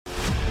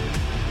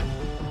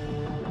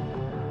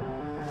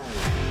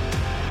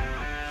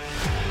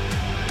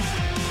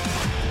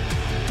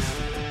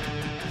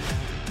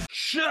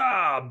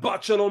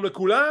בת שלום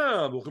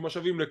לכולם, ברוכים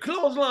השבים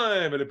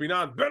לקלוזליין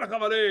ולפינת בין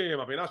החבלים,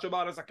 הפינה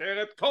שבאה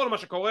לסקר את כל מה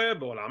שקורה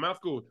בעולם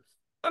ההפקות.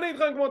 אני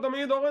איתכם כמו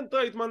תמיד אורן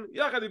טרייטמן,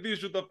 יחד איתי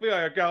שותפי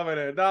היקר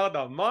ונהדר,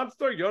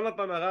 המונסטר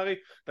יונתן הררי.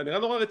 אתה נראה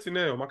נורא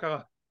רציני היום, מה קרה?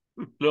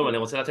 לא, אני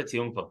רוצה לתת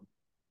ציון כבר.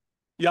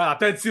 יאללה,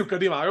 תן ציון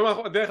קדימה.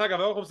 היום, דרך אגב,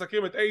 היום אנחנו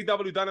מסקרים את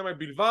AEW DYNAMITE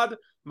בלבד,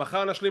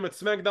 מחר נשלים את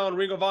סמקדאון,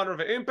 רינג אוף אונר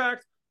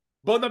ואימפקט.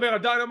 בוא נדבר על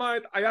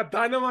דיינמייט. היה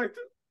דיינמייט?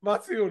 מה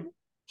הציון?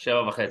 7.5.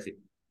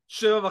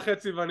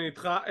 7.5 ואני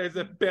איתך.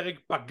 איזה פרק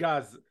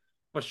פגז,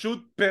 פשוט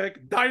פרק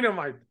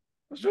דיינמייט,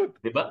 פשוט.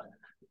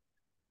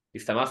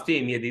 הסתמסתי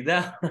עם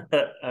ידידה,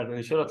 אז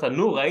אני שואל אותה,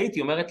 נו ראיתי,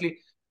 היא אומרת לי,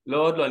 לא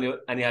עוד לא,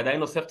 אני עדיין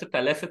נוספת את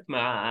הלסת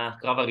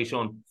מהקרב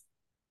הראשון.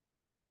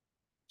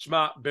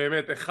 שמע,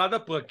 באמת, אחד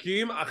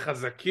הפרקים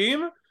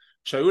החזקים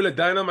שהיו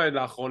לדיינמייט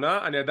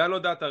לאחרונה. אני עדיין לא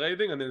יודע את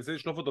הרייטינג, אני אנסה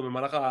לשלוף אותו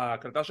במהלך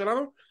ההקלטה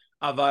שלנו,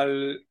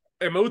 אבל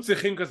הם היו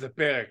צריכים כזה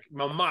פרק,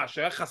 ממש,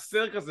 היה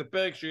חסר כזה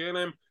פרק שיהיה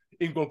להם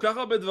עם כל כך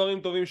הרבה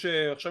דברים טובים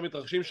שעכשיו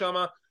מתרחשים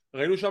שם.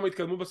 ראינו שם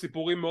התקדמו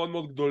בסיפורים מאוד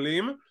מאוד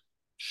גדולים,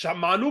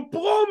 שמענו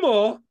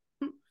פרומו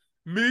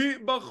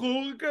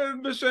מבחור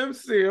בשם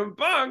סים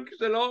פאנק,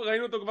 שלא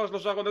ראינו אותו כבר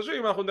 3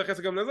 חודשים, אנחנו נתייחס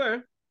גם לזה.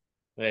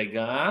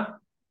 רגע,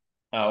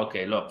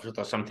 אוקיי, לא, פשוט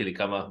רשמתי לי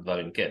כמה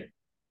דברים, כן.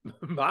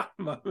 מה?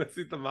 מה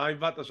עשית? מה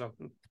הבאת שם?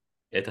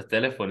 את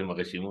הטלפון עם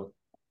הרשימות.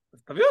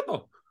 אז תביא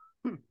אותו.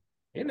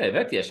 הנה,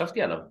 הבאתי,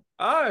 ישבתי עליו.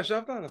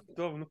 ישבת עליו,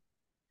 טוב נו.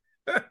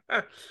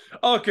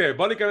 אוקיי,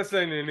 בוא ניכנס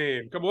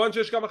לעניינים. כמובן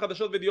שיש כמה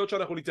חדשות וידיעות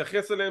שאנחנו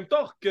נתייחס אליהם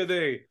תוך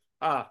כדי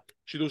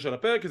השידור של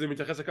הפרק, כי זה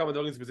מתייחס לכמה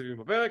דברים ספציפיים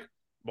בפרק.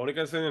 בואו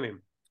ניכנס לעניינים.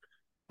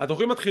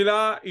 התוכנית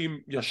מתחילה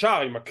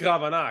ישר עם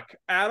הקרב ענק,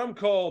 אדם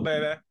קול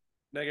בייבי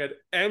נגד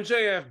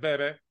MJF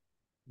בייבי,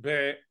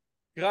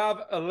 בקרב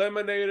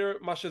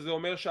אלימינטור, מה שזה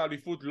אומר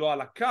שהאליפות לא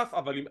על הכף,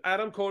 אבל אם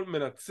אדם קול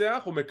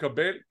מנצח הוא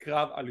מקבל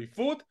קרב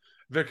אליפות,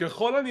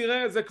 וככל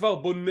הנראה זה כבר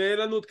בונה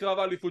לנו את קרב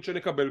האליפות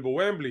שנקבל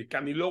בוומבלי, כי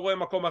אני לא רואה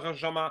מקום אחר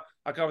שמה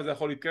הקרב הזה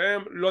יכול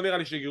להתקיים. לא נראה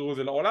לי שיגרו את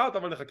זה לעולת,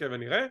 אבל נחכה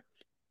ונראה.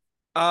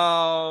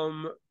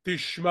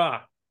 תשמע,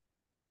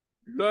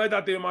 לא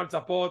ידעתי מה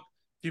לצפות,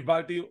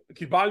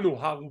 קיבלנו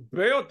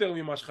הרבה יותר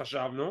ממה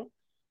שחשבנו,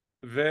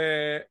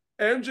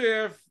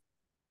 ו-MJF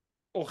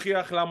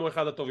הוכיח למה הוא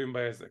אחד הטובים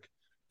בעסק,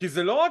 כי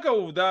זה לא רק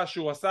העובדה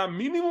שהוא עשה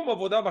מינימום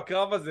עבודה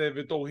בקרב הזה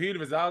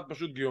ותורהיל וזה היה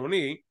פשוט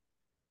גאוני,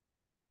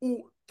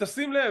 הוא,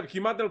 תשים לב,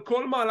 כמעט על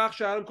כל מהלך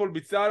שאלן קול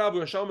ביצע עליו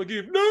הוא ישר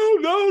מגיב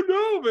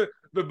no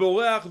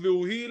ובורח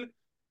והוא היל,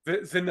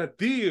 וזה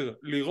נדיר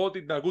לראות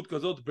התנהגות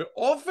כזאת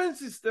באופן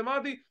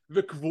סיסטמטי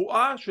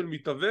וקבועה של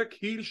מתאבק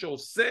היל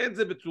שעושה את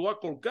זה בצורה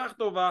כל כך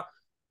טובה.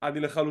 אני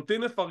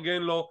לחלוטין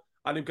מפרגן לו,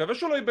 אני מקווה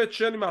שהוא לא איבד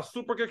שן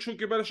מהסופר קק שהוא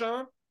קיבל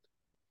שם.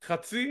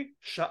 חצי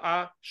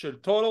שעה של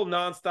total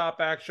non-stop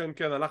action,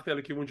 כן, הלכתי על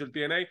הכיוון של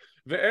TNA,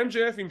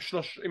 ו-MJF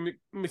עם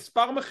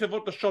מספר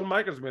מחוות לשון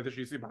מייקלס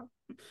מאיזושהי סיבה,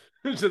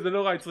 שזה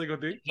נורא הצחיק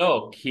אותי.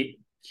 לא,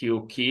 כי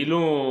הוא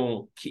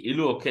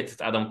כאילו עוקץ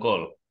את אדם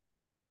קול.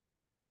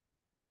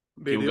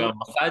 כי הוא גם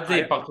עשה את זה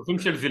עם פרצופים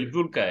של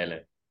זלזול כאלה.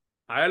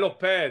 היה לו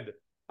פד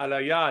על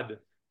היד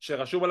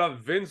שרשום עליו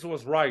Vince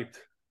was right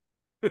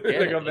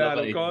לגבי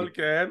אדם קול,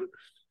 כן.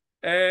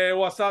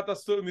 הוא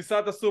ניסה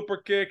את הסופר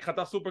קיק,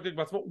 חטף סופר קיק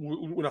בעצמו,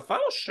 הוא נפל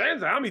לו שן,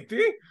 זה היה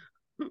אמיתי?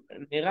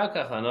 נראה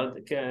ככה,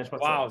 כן, יש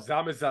מצב. וואו, זה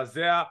היה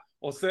מזעזע.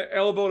 עושה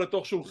אלבו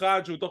לתוך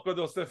שולחן, שהוא תוך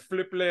כדי עושה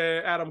פליפ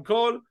לאדם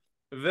קול,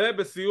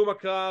 ובסיום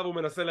הקרב הוא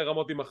מנסה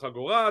לרמות עם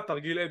החגורה,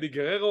 תרגיל אדי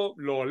גררו,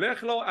 לא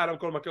הולך לו, אדם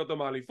קול מכה אותו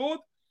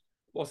מאליפות,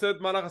 הוא עושה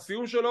את מהלך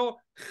הסיום שלו,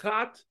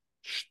 1,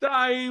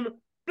 2,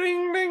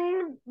 פינג פינג,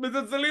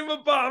 מזלזלים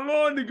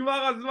בפעמון,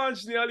 נגמר הזמן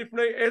שנייה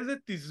לפני. איזה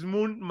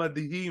תזמון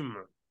מדהים.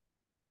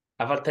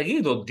 אבל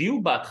תגיד,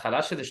 הודיעו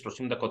בהתחלה שזה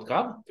 30 דקות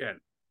קרב? כן,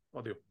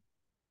 הודיעו.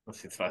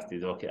 אז פספסתי את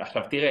זה, אוקיי.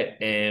 עכשיו תראה,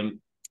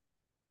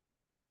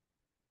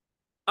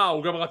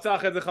 הוא גם רצה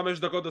אחרי זה 5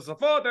 דקות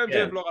נוספות,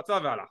 MJF לא רצה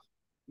והלך.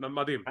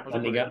 מדהים.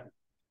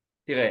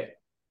 תראה,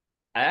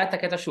 היה את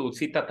הקטע שהוא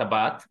הוציא את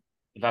הטבעת,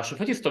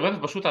 והשופט הסתובב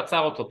ופשוט עצר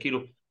אותו, כאילו,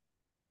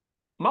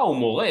 מה, הוא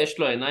מורה, יש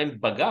לו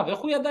עיניים בגב, איך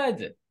הוא ידע את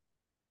זה?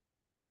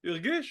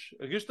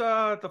 הרגיש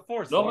את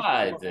הפורס. לא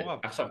ראה את זה.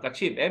 עכשיו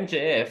תקשיב,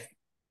 MJF,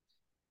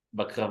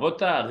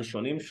 בקרבות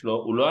הראשונים שלו,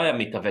 הוא לא היה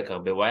מתאבק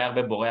הרבה, הוא היה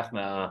הרבה בורח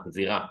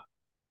מהזירה.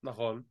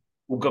 נכון.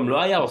 הוא גם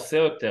לא היה עושה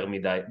יותר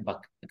מדי.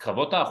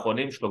 בקרבות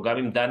האחרונים שלו, גם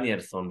עם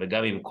דניאלסון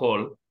וגם עם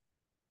קול,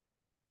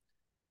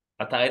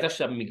 אתה ראית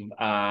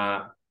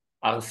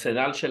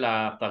שהארסנל של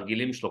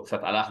התרגילים שלו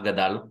קצת הלך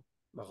גדל.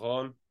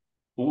 נכון.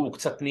 הוא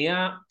קצת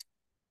נהיה,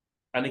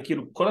 אני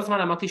כאילו, כל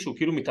הזמן אמרתי שהוא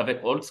כאילו מתאבק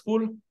אולד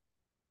סקול,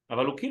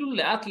 אבל הוא כאילו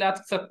לאט לאט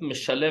קצת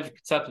משלב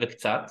קצת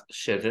וקצת,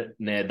 שזה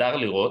נהדר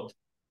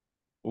לראות.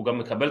 הוא גם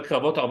מקבל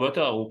קרבות הרבה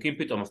יותר ארוכים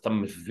פתאום, אז אתה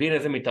מבין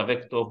איזה מתאבק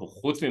טוב,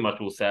 חוץ ממה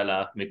שהוא עושה על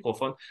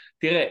המיקרופון.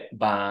 תראה,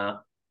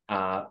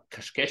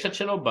 הקשקשת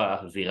שלו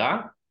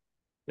בזירה,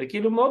 זה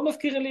כאילו מאוד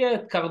מזכיר לי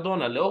את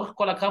קרדונה, לאורך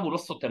כל הקרב הוא לא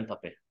סותם את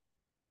הפה.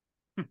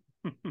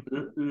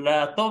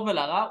 לטוב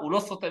ולרע הוא לא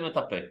סותם את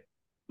הפה.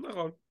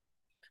 נכון.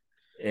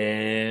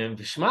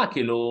 ושמע,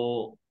 כאילו,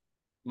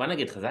 מה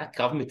נגיד לך, זה היה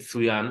קרב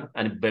מצוין,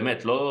 אני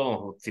באמת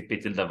לא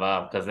ציפיתי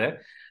לדבר כזה,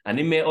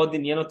 אני מאוד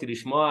עניין אותי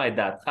לשמוע את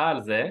דעתך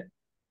על זה,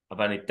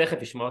 אבל אני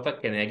תכף אשמע אותה,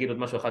 כי אני אגיד עוד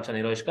משהו אחד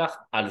שאני לא אשכח,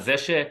 על זה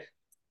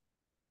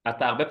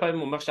שאתה הרבה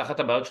פעמים אומר שאחת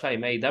הבעיות שלך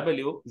עם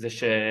AEW זה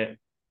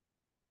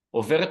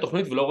שעוברת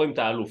תוכנית ולא רואים את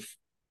האלוף.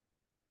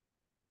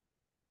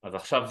 אז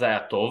עכשיו זה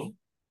היה טוב,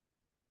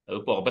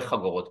 היו פה הרבה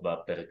חגורות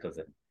בפרק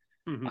הזה.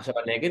 עכשיו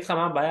אני אגיד לך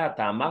מה הבעיה,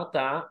 אתה אמרת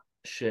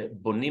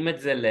שבונים את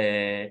זה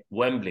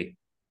לוומבלי.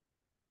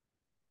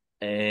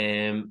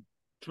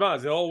 תשמע,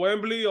 זה או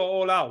ומבלי או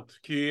אול אאוט,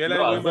 כי אלה לא, אז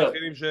האירועים זהו,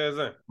 היחידים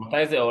שזה.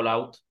 מתי זה all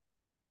out?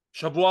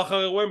 שבוע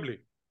אחרי ומבלי.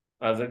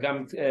 אז זה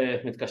גם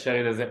מתקשר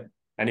לי לזה.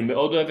 אני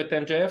מאוד אוהב את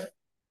MJF,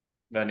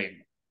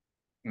 ואני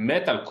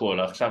מת על קול.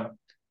 עכשיו,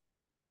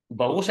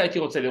 ברור שהייתי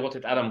רוצה לראות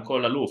את אדם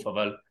קול אלוף,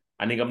 אבל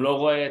אני גם לא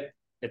רואה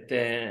את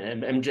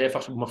MJF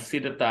עכשיו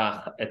מפסיד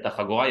את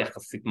החגורה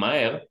יחסית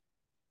מהר,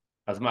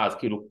 אז מה, אז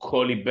כאילו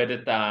קול איבד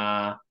את...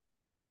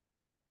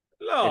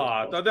 לא,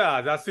 אתה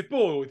יודע, זה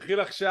הסיפור, הוא התחיל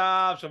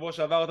עכשיו, שבוע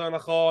שעבר יותר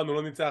נכון, הוא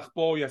לא ניצח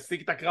פה, הוא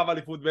ישיג את הקרב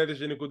אליפות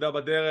באיזושהי נקודה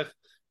בדרך,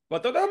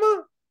 ואתה יודע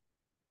מה?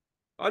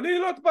 אני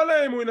לא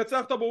אתפלא אם הוא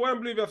ינצח אותו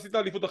בוומבלי ויפסיד את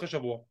האליפות אחרי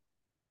שבוע.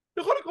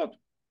 יכול לקרות.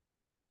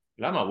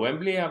 למה?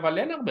 ומבלי אבל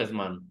אין הרבה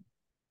זמן.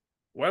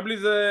 ומבלי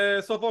זה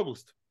סוף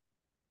אוגוסט.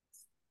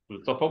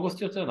 בסוף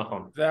אוגוסט יוצא,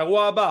 נכון. זה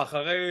האירוע הבא,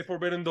 אחרי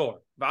Forbidden Door,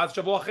 ואז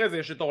שבוע אחרי זה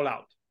יש את All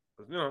Out.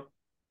 אז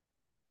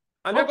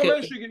אני רק אוקיי.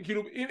 אומר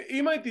שכאילו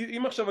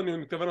אם עכשיו אני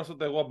מתכוון לעשות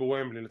את האירוע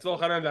בוומבלי,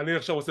 לצורך העניין אני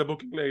עכשיו עושה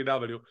בוקינג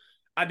ל-AEW,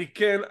 אני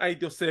כן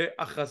הייתי עושה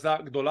הכרזה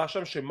גדולה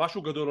שם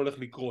שמשהו גדול הולך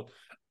לקרות,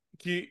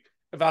 כי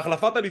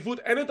והחלפת אליפות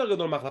אין יותר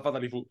גדול מהחלפת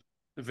אליפות,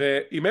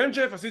 ואם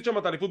MJF עשית שם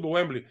את האליפות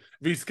בוומבלי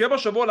ויזכה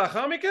בשבוע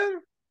לאחר מכן,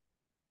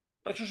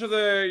 אני חושב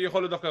שזה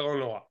יכול להיות דווקא רעיון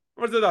לא רע,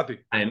 אבל זה דעתי.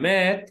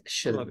 האמת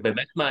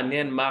שבאמת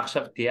מעניין מה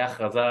עכשיו תהיה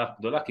ההכרזה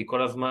הגדולה, כי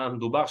כל הזמן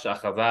דובר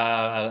שההכרזה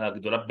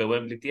הגדולה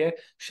בוומבלי תהיה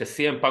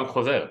ש-CM פאנק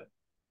חוזר.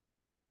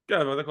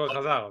 כן, אבל זה כבר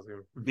חזר אז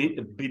כאילו.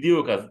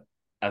 בדיוק,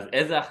 אז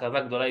איזה הכרזה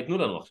גדולה ייתנו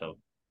לנו עכשיו?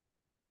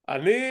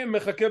 אני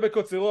מחכה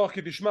בקוצר רוח,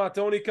 כי תשמע,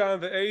 טוני כאן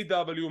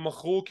ו-AEW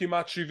מכרו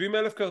כמעט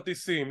 70,000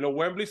 כרטיסים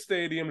לוומבלי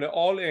סטדיום,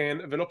 ל-all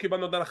in, ולא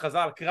קיבלנו עדיין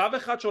הכרזה על קרב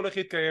אחד שהולך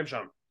להתקיים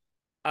שם.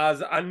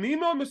 אז אני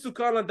מאוד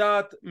מסוכן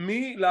לדעת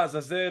מי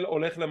לעזאזל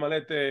הולך למלא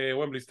את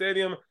וומבלי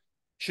סטדיום.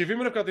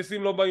 70,000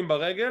 כרטיסים לא באים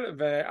ברגל,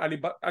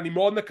 ואני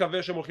מאוד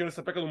מקווה שהם הולכים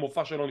לספק לנו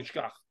מופע שלא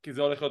נשכח, כי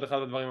זה הולך להיות אחד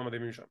הדברים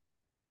המדהימים שם.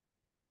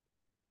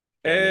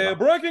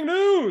 breaking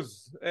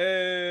news,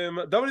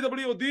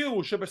 WWE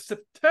הודיעו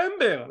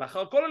שבספטמבר,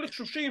 לאחר כל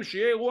הלחשושים,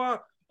 שיהיה אירוע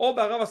או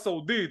בערב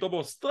הסעודית או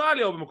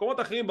באוסטרליה או במקומות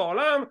אחרים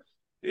בעולם,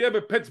 יהיה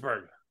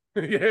בפיטסבורג.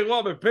 יהיה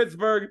אירוע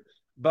בפיטסבורג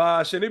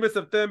בשני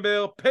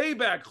בספטמבר,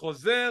 פייבק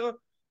חוזר.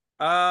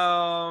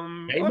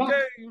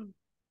 אוקיי,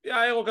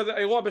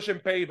 אירוע בשם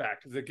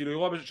פייבק, זה כאילו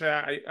אירוע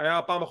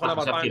שהיה פעם אחרונה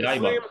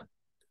ב-2020.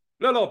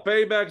 לא,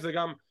 פייבק זה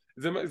גם,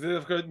 זה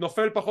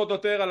נופל פחות או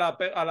יותר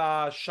על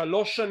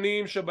השלוש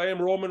שנים שבהם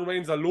רומן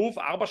ריינס אלוף,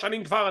 4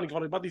 שנים כבר, אני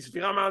כבר איבדתי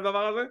ספירה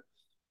מהדבר הזה.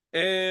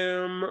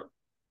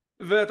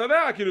 ואתה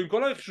יודע, כאילו עם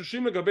כל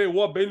החשושים לגבי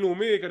אירוע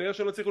בינלאומי, כנראה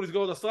שלא צריכו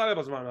לסגור את אוסטרליה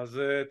בזמן,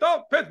 אז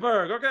טוב,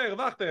 פיטסבורג, אוקיי,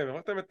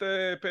 הרווחתם את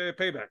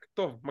פייבק,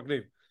 טוב,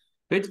 מגניב.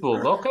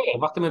 פיטסבורג, אוקיי,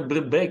 הרווחתם את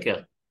בריט בייקר.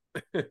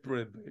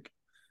 בריט בייקר.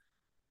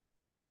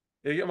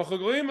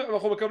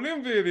 אנחנו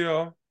מקבלים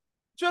וידאו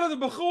של איזה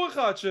בחור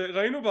אחד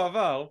שראינו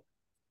בעבר,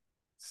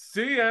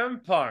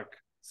 CM פאנק,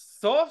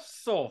 סוף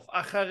סוף,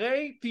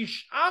 אחרי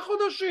 9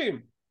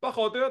 חודשים,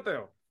 פחות או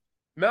יותר,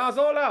 מאז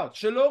all out,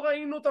 שלא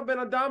ראינו את הבן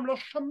אדם, לא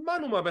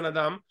שמענו מהבן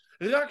אדם,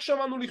 רק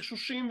שמענו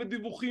לחשושים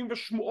ודיווחים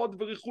ושמועות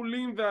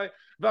וריחולים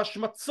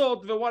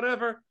והשמצות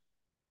ווואטאבר.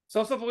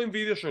 סוף סוף רואים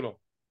וידאו שלו,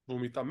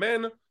 והוא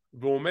מתאמן,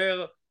 והוא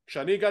אומר,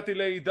 כשאני הגעתי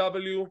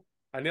ל-AEW,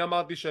 אני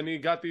אמרתי שאני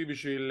הגעתי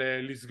בשביל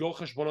לסגור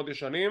חשבונות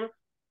ישנים,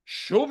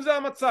 שוב זה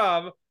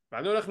המצב,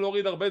 ואני הולך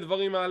להוריד הרבה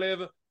דברים מהלב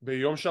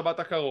ביום שבת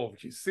הקרוב,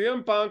 כי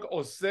CM פאנק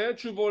עושה את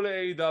שובו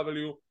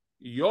ל-AEW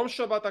יום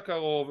שבת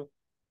הקרוב,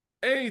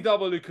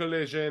 AEW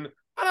Collision,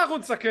 אנחנו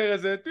נסקר את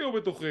זה, תהיו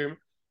בטוחים.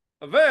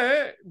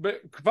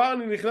 וכבר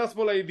אני נכנס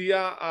פה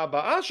לידיעה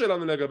הבאה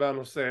שלנו לגבי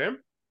הנושא.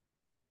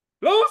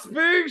 לא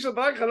מספיק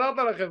שאתה רק חזרת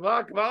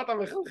לחברה, כבר אתה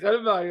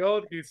מחלחל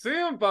בעיות, כי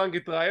CM פאנק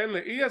התראיין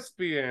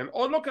ל-ESPN,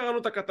 עוד לא קראנו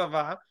את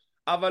הכתבה,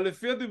 אבל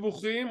לפי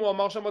הדיווחים הוא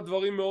אמר שם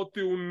דברים מאוד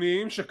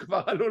טיעונים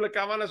שכבר עלו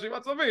לכמה אנשים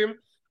עצובים.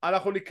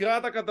 אנחנו נקרא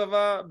את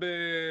הכתבה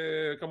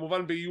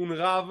כמובן בעיון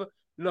רב,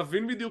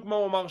 נבין בדיוק מה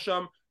הוא אמר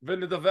שם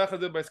ונדווח על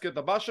זה בהסקט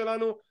הבא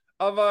שלנו,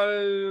 אבל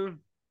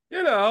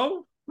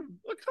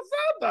רק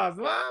חזרת, אז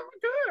מה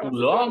קרה? הוא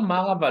לא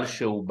אמר אבל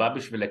שהוא בא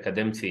בשביל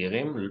לקדם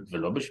צעירים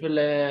ולא בשביל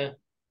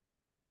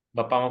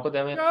בפעם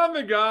הקודמת? גם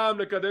וגם,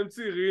 לקדם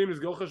צעירים,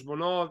 לסגור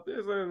חשבונות,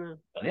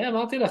 אני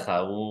אמרתי לך,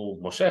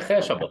 הוא מושך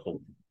אש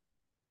הבחור.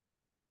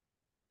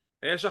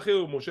 יש אחי,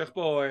 הוא מושך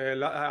פה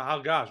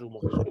הר געש, הוא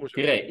מושך.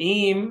 תראה,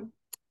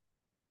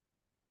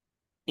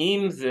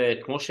 אם זה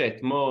כמו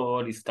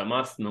שאתמול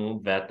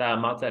הסתמסנו ואתה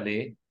אמרת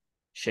לי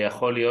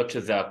שיכול להיות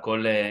שזה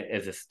הכל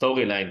איזה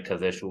סטורי ליין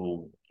כזה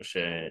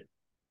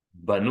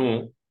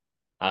שבנו,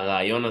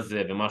 הרעיון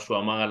הזה ומה שהוא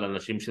אמר על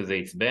אנשים שזה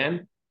עצבן,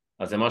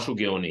 אז זה משהו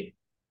גאוני.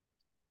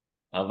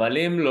 אבל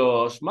אם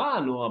לא, שמע,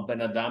 נו,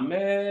 הבן אדם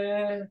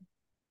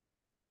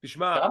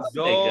תשמע, קרב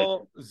נגד.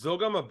 זו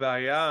גם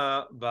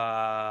הבעיה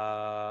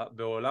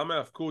בעולם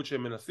ההאבקות,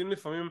 שהם מנסים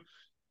לפעמים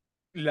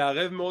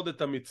לערב מאוד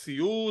את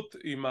המציאות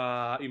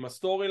עם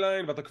הסטורי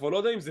ליין, ואתה כבר לא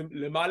יודע אם זה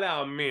למה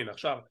להאמין.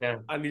 עכשיו, כן.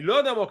 אני לא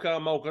יודע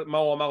מה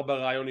הוא אמר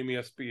בריאיון עם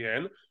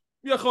ESPN,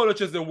 יכול להיות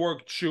שזה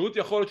worked shoot,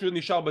 יכול להיות שהוא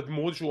נשאר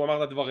בדמות שהוא אמר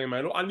את הדברים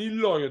האלו, אני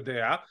לא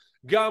יודע.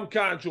 גם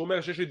כאן שהוא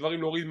אומר שיש לי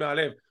דברים להוריד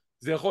מהלב,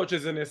 זה יכול להיות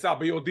שזה נעשה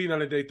ביודעין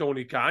על ידי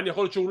טוני כאן,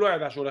 יכול להיות שהוא לא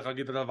ידע שהוא הולך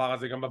להגיד את הדבר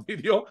הזה גם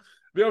בווידאו,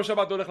 ביום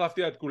שבת הוא הולך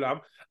להפתיע את כולם.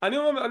 אני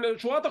אומר,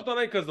 שורה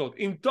התחתונה היא כזאת,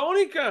 אם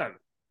טוני כאן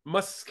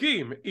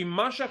מסכים עם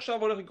מה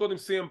שעכשיו הולך לקרות עם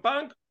CM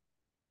פאנק,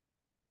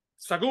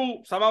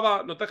 סגור,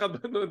 סבבה,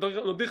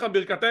 נותנים לך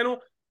ברכתנו,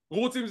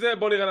 רוץ עם זה,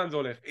 בוא נראה לאן זה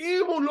הולך.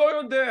 אם הוא לא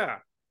יודע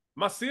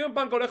מה CM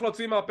פאנק הולך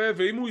להוציא מהפה,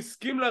 ואם הוא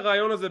הסכים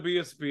לרעיון הזה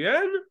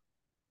ב-ESPN,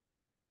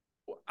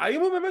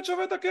 האם הוא באמת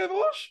שווה את הכאב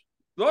ראש?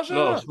 זו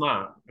השאלה. לא,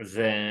 שמע,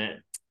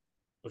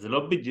 זה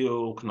לא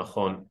בדיוק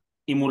נכון.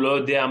 אם הוא לא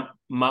יודע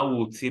מה הוא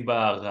הוציא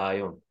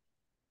ברעיון.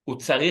 הוא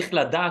צריך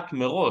לדעת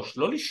מראש,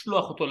 לא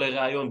לשלוח אותו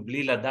לרעיון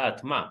בלי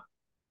לדעת מה.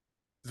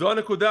 זו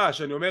הנקודה,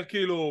 שאני אומר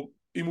כאילו,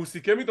 אם הוא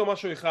סיכם איתו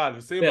משהו אחד,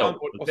 וסים פאנק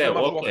עושה זהו,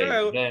 משהו אוקיי,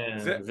 אחר,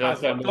 זה אז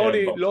יוצא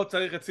טוני בוא. לא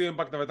צריך את סים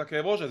פאנק ואת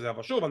הכאב ראש הזה,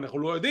 אבל שוב, אנחנו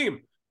לא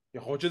יודעים.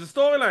 יכול להיות שזה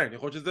סטורי ליין,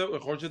 יכול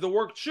להיות שזה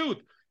worked shoot,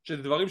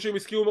 שזה דברים שהם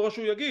הסכימו מראש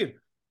שהוא יגיד.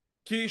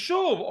 כי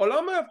שוב,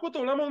 עולם ההאבקות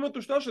הוא עולם מאוד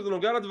מטושטש שזה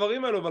נוגע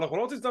לדברים האלו, ואנחנו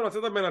לא רוצים סתם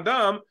לצאת את בן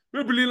אדם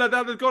מבלי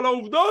לדעת את כל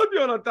העובדות,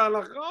 יונתן,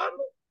 נכון?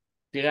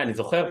 תראה, אני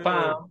זוכר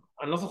פעם,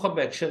 אני לא זוכר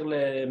בהקשר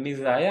למי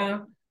זה היה,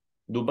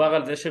 דובר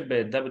על זה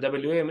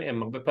שב-WWE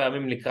הם הרבה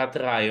פעמים לקראת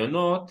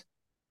רעיונות,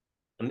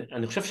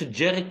 אני חושב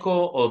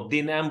שג'ריקו או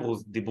דין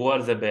אמברוז דיברו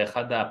על זה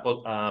באחד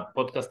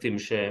הפודקאסטים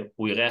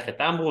שהוא אירח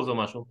את אמברוז או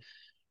משהו,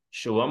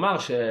 שהוא אמר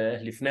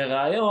שלפני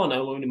רעיון,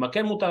 היו אומרים לי מה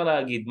כן מותר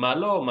להגיד, מה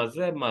לא, מה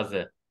זה, מה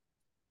זה.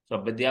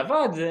 עכשיו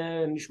בדיעבד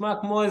זה נשמע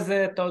כמו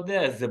איזה, אתה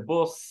יודע, איזה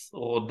בוס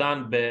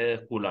רודן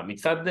בכולם.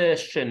 מצד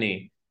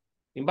שני,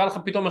 אם בא לך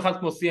פתאום אחד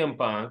כמו סי.אם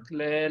פאנק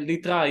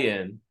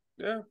להתראיין,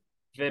 Yeah.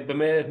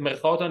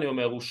 ובמרכאות אני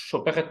אומר, הוא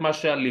שופך את מה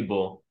שעל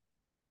ליבו,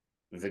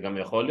 זה גם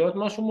יכול להיות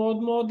משהו מאוד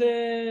מאוד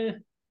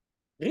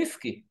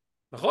ריסקי.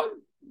 נכון,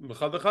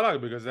 חד וחלק,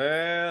 בגלל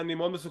זה אני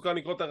מאוד מסוכן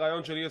לקרוא את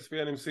הרעיון של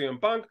ESPN עם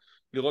CM פאנק,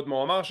 לראות מה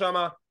הוא אמר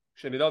שם,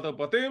 כשנדע יותר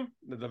פרטים,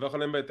 נדווח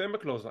עליהם בהתאם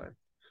בקלוזליין.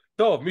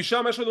 טוב,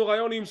 משם יש לנו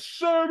רעיון עם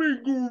סמי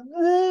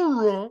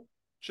גובורה,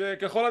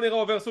 שככל הנראה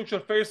עובר סוג של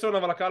פייסטון,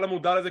 אבל הקהל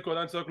המודע לזה כי הוא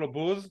עדיין צועק לו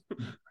בוז,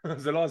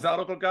 זה לא עזר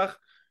לו כל כך.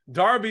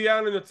 דרבי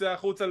אלן יוצא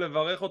החוצה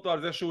לברך אותו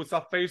על זה שהוא עושה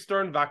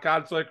פייסטון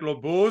והקהל צועק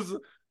לו בוז.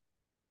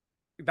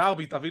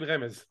 דרבי, תבין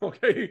רמז,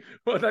 אוקיי?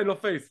 הוא עדיין לא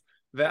פייס.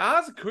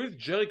 ואז קריס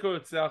ג'ריקו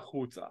יוצא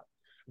החוצה,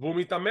 והוא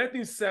מתעמת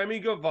עם סמי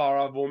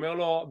גווארה, והוא אומר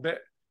לו,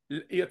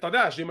 אתה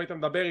יודע שאם היית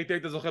מדבר איתי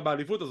היית זוכה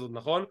באליפות הזאת,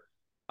 נכון?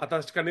 אתה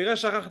כנראה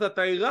שכחת את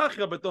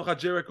ההיררכיה בתוך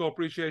ה-Jericho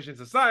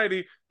Appreciation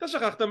Society, אתה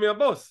שכחת מי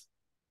הבוס.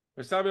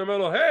 וסמי אומר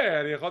לו,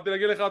 היי, אני יכולתי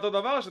להגיד לך אותו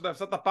דבר, שאתה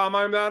הפסדת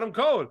פעמיים לאדם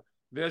קול,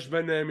 ויש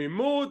ביניהם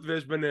עימות,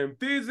 ויש ביניהם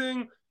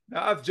טיזינג,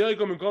 ואז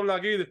ג'ריקו במקום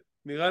להגיד,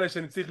 נראה לי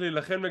שאני צריך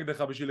להילחם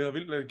נגדך בשביל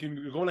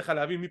לגרום לך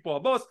להבין מי פה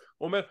הבוס,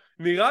 הוא אומר,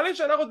 נראה לי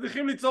שאנחנו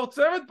צריכים ליצור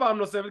צוות פעם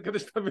נוספת כדי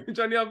שתבין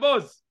שאני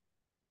הבוס.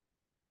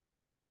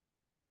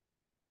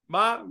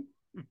 מה?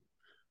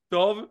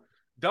 טוב,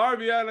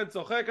 דרבי אלן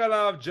צוחק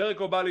עליו,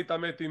 ג'ריקו בא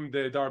להתעמת עם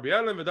דרבי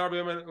אלן, ודרבי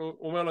אלן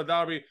אומר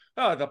לדרבי,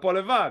 אתה פה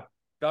לבד.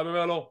 דרבי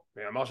אומר לו,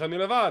 מי אמר שאני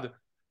לבד?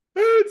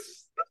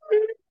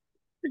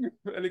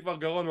 אין לי כבר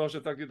גרון מה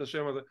שהצגתי את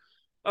השם הזה.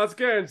 אז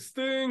כן,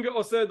 סטינג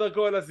עושה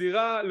דרכו אל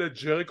הזירה,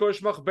 לג'ריקו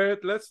יש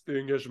מחבט,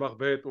 לסטינג יש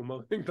מחבט, הוא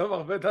מרחיק את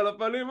המחבט על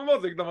הפנים, הוא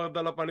מרחיק את המחבט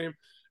על הפנים,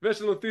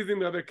 ויש לנו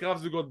טיזים לגבי קרב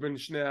זוגות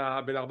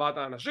בין ארבעת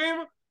האנשים,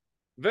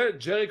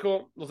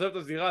 וג'ריקו עושה את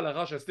הזירה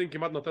לאחר שהסטינג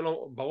כמעט נותן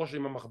לו בראש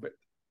עם המחבט.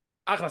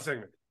 אחלה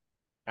סגמנט.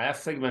 היה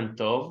סגמנט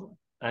טוב,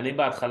 אני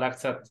בהתחלה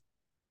קצת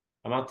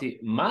אמרתי,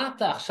 מה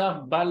אתה עכשיו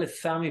בא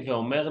לסמי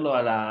ואומר לו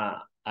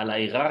על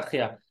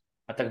ההיררכיה?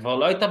 אתה כבר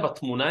לא היית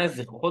בתמונה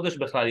איזה חודש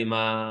בכלל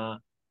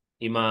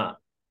עם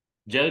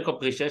ג'ריקו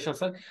פרישיישן,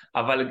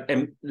 אבל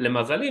הם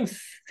למזלי הם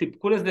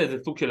סיפקו לזה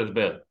איזה סוג של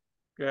הסבר.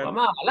 כן. הוא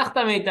אמר, הלכת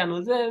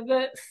מאיתנו, זה,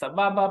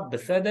 סבבה,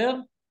 בסדר.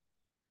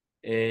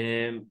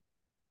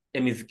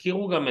 הם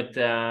הזכירו גם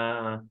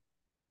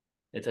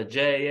את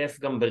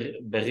ה-JAS גם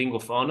ברינג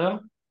אוף אונר,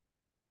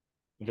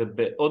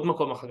 ובעוד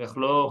מקום אחר כך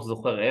לא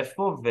זוכר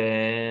איפה,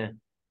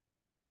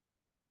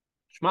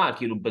 שמע,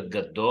 כאילו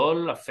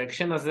בגדול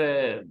הפקשן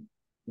הזה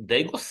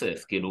די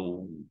גוסס,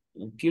 כאילו,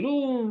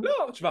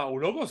 לא, תשמע, הוא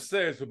לא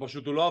גוסס, הוא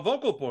פשוט לא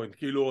הווקל פוינט,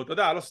 כאילו, אתה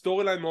יודע, היה לו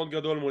סטורי ליין מאוד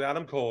גדול מול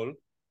אדם קול,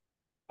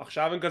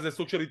 עכשיו הם כזה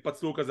סוג של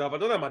התפצלו כזה, אבל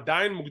אתה יודע, הם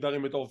עדיין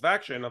מוגדרים בתור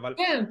פקשן, אבל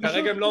כן,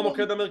 כרגע הם לא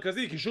המוקד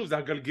המרכזי, כי שוב, זה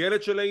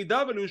הגלגלת של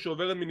AEW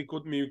שעוברת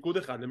ממיקוד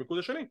אחד למיקוד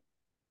השני.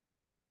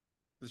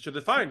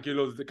 שזה פיין,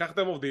 כאילו, ככה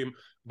אתם עובדים,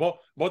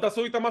 בוא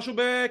תעשו איתם משהו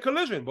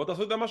בקוליז'ן, בוא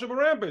תעשו איתם משהו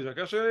ברמפייג',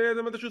 ככה שיהיה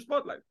איזה איזשהו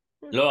ספוטלייט.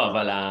 לא,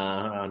 אבל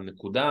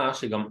הנקודה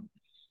שגם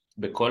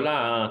בכל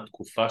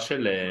התקופה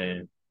של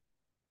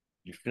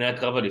לפני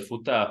הקרב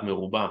אליפות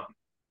המרובה,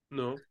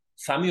 נו.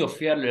 סמי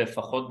הופיע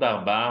לפחות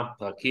בארבעה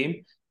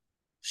פרקים,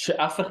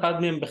 שאף אחד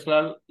מהם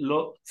בכלל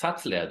לא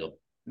צץ לידו.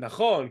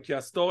 נכון, כי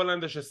הסטורי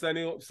ליין זה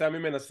שסמי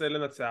מנסה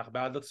לנצח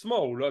בעד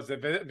עצמו,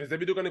 וזה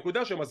בדיוק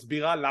הנקודה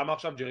שמסבירה למה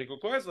עכשיו ג'ריקו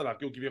כועס עליו,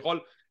 כי הוא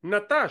כביכול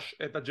נטש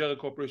את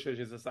הג'ריקו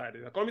אפרישיישן סוסייטי,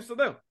 הכל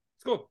מסתדר,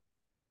 סקוט.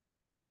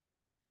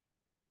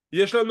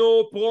 יש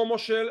לנו פרומו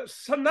של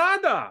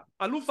סנאדה,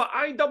 אלוף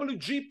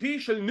ה-IWGP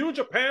של ניו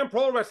ג'פן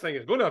פרו רסלינג,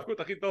 ארגון ההאבקות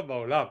הכי טוב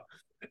בעולם.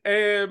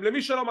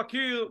 למי שלא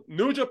מכיר,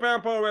 ניו ג'פן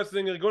פרו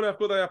רסלינג, ארגון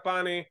ההאבקות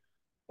היפני,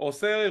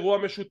 עושה אירוע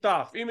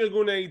משותף עם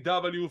ארגון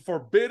AEW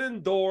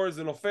Forbidden Doors,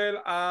 זה נופל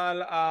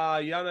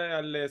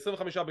על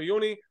 25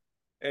 ביוני,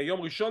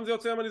 יום ראשון זה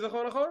יוצא אם אני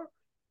זוכר נכון,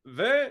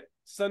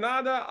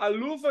 וסנאדה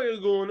אלוף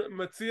הארגון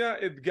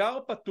מציע אתגר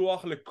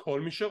פתוח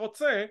לכל מי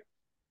שרוצה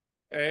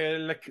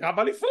לקרב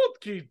אליפות,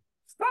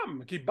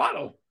 כי בא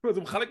לו, אז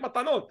הוא מחלק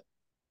מתנות.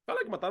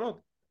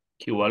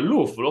 כי הוא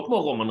אלוף, לא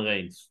כמו רומן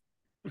ריינס.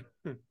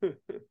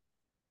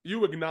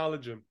 You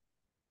acknowledge him.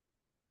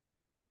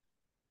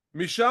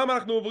 משם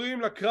אנחנו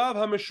עוברים לקרב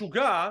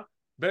המשוגע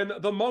בין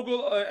The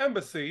Mogul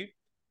Embassy,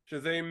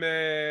 שזה עם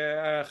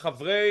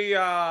חברי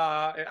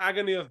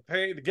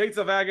Gates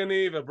of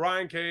Agony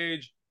ובריאן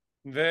קייג'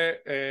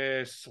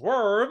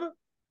 וסוורב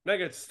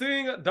נגד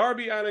סטינג,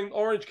 דרבי אלינג,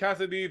 אורנג'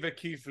 קאסידי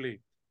וכיף לי.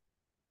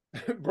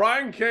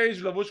 בריאן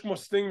קייג' לבוש כמו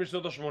סטינג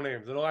משנות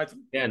ה-80, זה נורא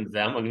עצמי. כן, זה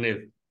היה מגניב.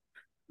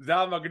 זה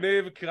היה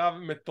מגניב, קרב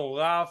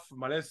מטורף,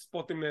 מלא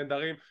ספוטים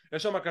נהדרים,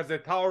 יש שם כזה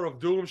Tower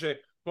of Doom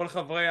שכל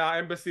חברי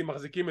האמבסי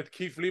מחזיקים את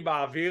כיף לי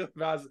באוויר,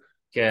 ואז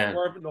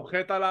סוורב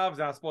נוחת עליו,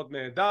 זה היה ספוט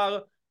נהדר.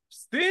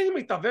 סטינג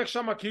מתאבק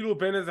שם כאילו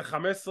בין איזה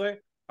 15,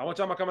 למרות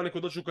שם כמה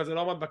נקודות שהוא כזה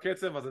לא עמד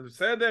בקצב, אז זה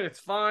בסדר,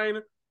 it's fine,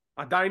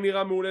 עדיין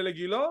נראה מעולה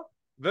לגילו,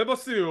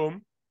 ובסיום,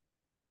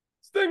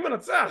 סטינג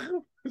מנצח,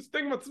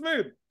 סטינג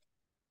מצמיד.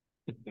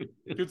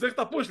 כי הוא צריך את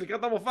הפוש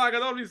לקראת המופע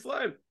הגדול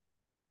בישראל.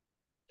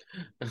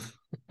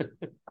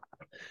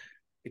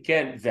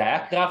 כן, זה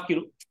היה קרב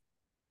כאילו,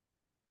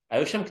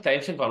 היו שם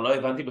קטעים שכבר לא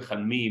הבנתי בכלל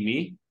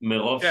מי,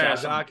 מרוב שהיה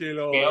שם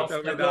כאוס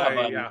כזה,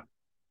 אבל...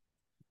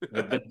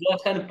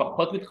 ובדרך כלל אני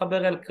פחות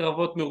מתחבר על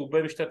קרבות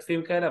מרובי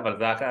משתתפים כאלה, אבל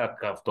זה היה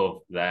קרב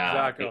טוב. זה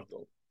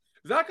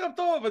היה קרב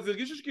טוב, אז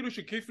הרגיש שכאילו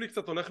שכיף לי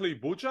קצת הולך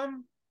לאיבוד שם?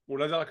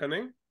 אולי זה רק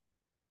אני?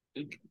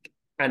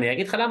 אני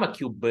אגיד לך למה,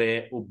 כי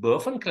הוא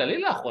באופן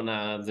כללי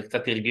לאחרונה, זה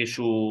קצת הרגיש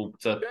שהוא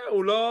קצת... כן,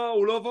 הוא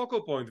לא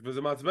ווקל פוינט,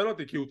 וזה מעצבן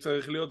אותי, כי הוא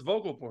צריך להיות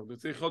ווקל פוינט,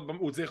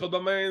 הוא צריך להיות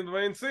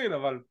במיין סין,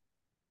 אבל...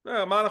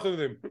 מה אנחנו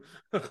יודעים?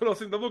 אנחנו לא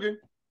עושים את הבוגים.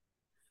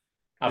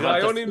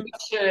 אבל תשים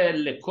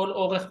שלכל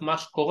אורך מה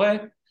שקורה,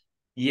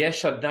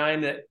 יש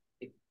עדיין,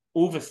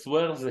 הוא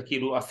וסוורב זה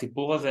כאילו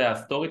הסיפור הזה,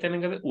 הסטורי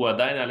טיילינג הזה, הוא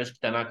עדיין על אש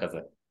קטנה כזה.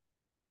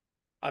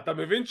 אתה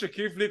מבין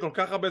שכיף לי כל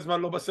כך הרבה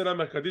זמן לא בסצנה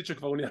המרכזית,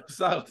 שכבר הוא נהיה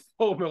שר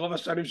פור מרוב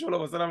השנים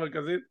שלו בסצנה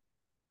המרכזית?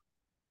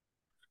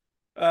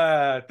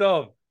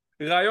 טוב,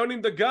 רעיון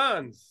עם The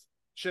Guns,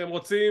 שהם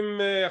רוצים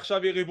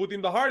עכשיו יריבות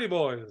עם The Hardy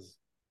Boys.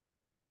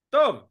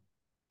 טוב,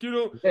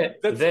 כאילו...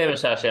 זה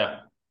משעשע.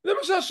 זה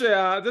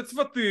משעשע, זה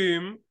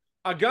צוותים,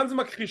 הגאנז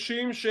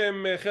מכחישים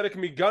שהם חלק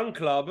מגן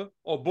קלאב,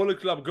 או בולט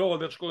קלאב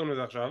גולד, איך שקוראים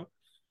לזה עכשיו.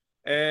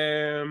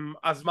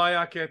 אז מה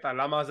היה הקטע?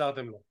 למה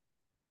עזרתם לו?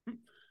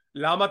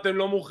 למה אתם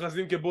לא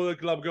מוכרזים כבולט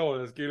קלאב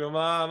גולד? אז כאילו,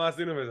 מה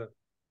עשינו בזה?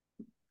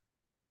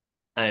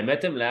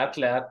 האמת הם לאט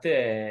לאט,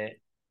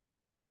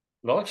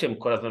 לא רק שהם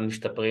כל הזמן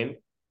משתפרים,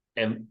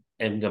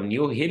 הם גם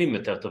נהיו הילים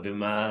יותר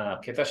טובים.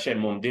 הקטע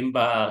שהם עומדים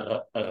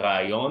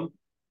ברעיון,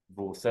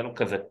 והוא עושה לו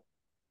כזה,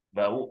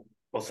 והוא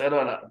עושה לו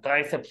על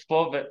הטרייספס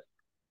פה,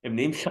 הם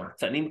נהיים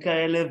שחצנים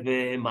כאלה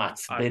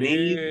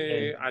ומעצבנים.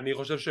 אני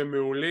חושב שהם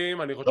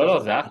מעולים. לא,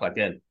 זה אחלה,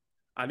 כן.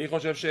 אני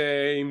חושב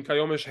שאם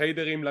כיום יש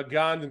היידרים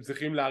לגן, הם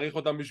צריכים להעריך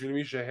אותם בשביל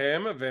מי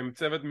שהם, והם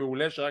צוות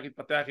מעולה שרק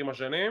יתפתח עם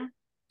השנים.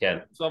 כן.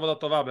 זו עבודה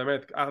טובה,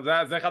 באמת.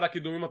 זה אחד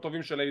הקידומים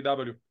הטובים של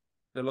AEW,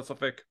 זה לא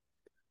ספק.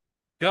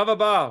 קרב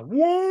הבא,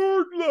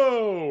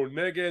 וורדלו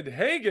נגד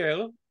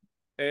הייגר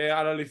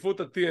על אליפות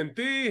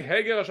ה-TNT.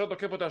 הייגר ישר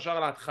תוקף אותה ישר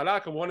על ההתחלה.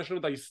 כמובן יש לנו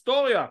את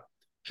ההיסטוריה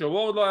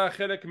שוורדלו היה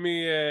חלק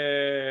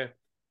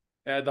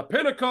The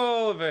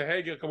Pinnacle,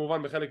 והייגר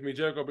כמובן בחלק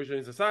מג'ריקו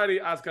אפרישיאשן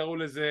סוסייטי, אז קראו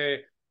לזה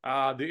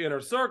The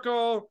Inner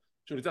Circle,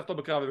 שהוא ניצח טוב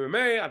בקרב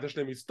MMA, אז יש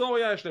להם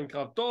היסטוריה, יש להם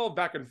קרב טוב,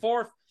 back and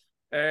forth.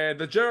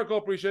 The Jericho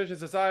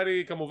Appreciation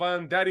Society,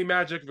 כמובן Daddy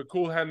Magic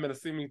וקולהן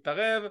מנסים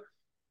להתערב,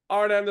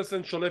 ארן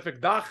אנדרסון שולף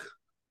אקדח,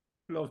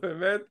 לא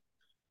באמת,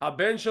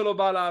 הבן שלו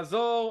בא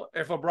לעזור,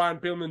 איפה בריאן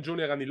פילמן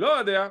ג'וניור אני לא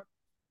יודע,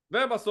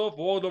 ובסוף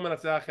וורדלו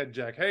מנצח את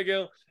ג'ק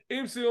הייגר.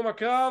 עם סיום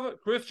הקרב,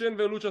 קריסטיאן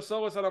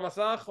ולוצ'סורוס על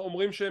המסך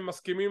אומרים שהם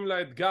מסכימים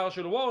לאתגר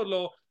של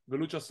וורדלו,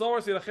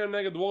 ולוצ'סורוס ילחם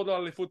נגד וורדלו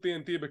על אליפות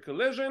TNT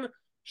בקוליז'ן,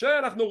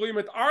 שאנחנו רואים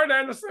את ארן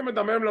אנדרסון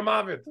מדמם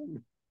למוות.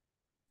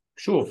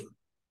 שוב.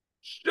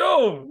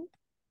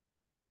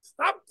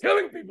 Stop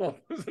killing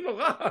people. זה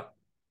נורא.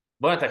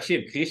 בוא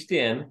תקשיב,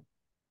 קריסטיאן,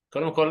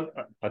 קודם כל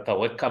אתה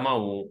רואה כמה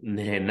הוא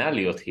נהנה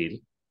להיות היל,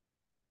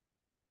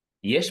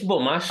 יש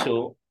בו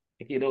משהו,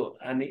 כאילו,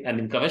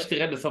 אני מקווה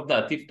שתרד לסוף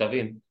דעתי,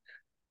 תבין,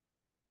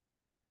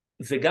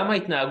 וגם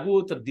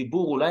ההתנהגות,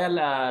 הדיבור, אולי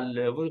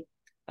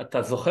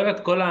אתה זוכר את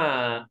כל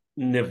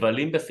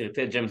הנבלים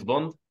בסרטי ג'יימס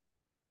בונד?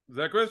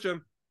 זה הקווסטשן.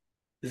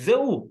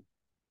 זהו.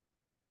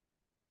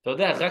 אתה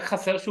יודע, רק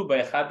חסר שהוא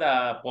באחד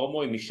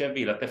הפרומואים יישב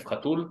וילטף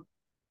חתול.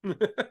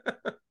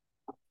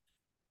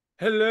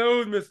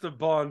 Hello, Mr.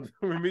 Bond,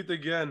 we meet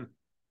again.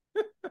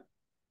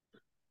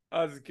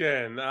 אז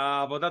כן,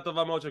 העבודה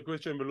טובה מאוד של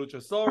קריסטיאן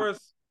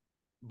בלוצ'וסורס.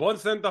 בוא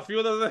נסיים את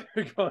הפיוד הזה,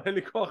 כבר אין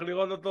לי כוח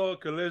לראות אותו.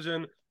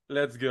 collision,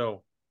 let's go.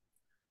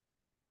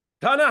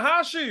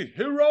 טנהאשי,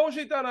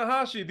 הירושי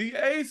טנהאשי, the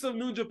ace of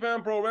New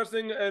Japan Pro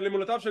Wrestling,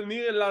 למולותיו של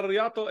ניר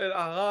לאריאטו אל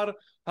הרר,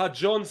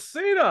 הג'ון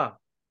סינה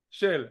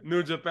של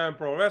New Japan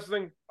Pro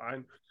Wrestling.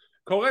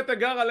 קורא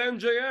תיגר על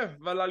MJF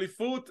ועל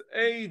אליפות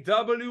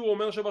AEW. הוא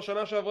אומר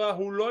שבשנה שעברה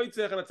הוא לא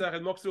הצליח לנצח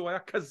את מוקסלי, הוא היה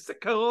כזה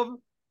קרוב,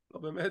 לא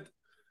באמת,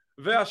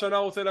 והשנה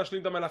הוא רוצה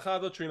להשלים את המלאכה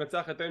הזאת שהוא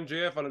ינצח את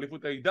MJF על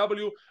אליפות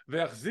AEW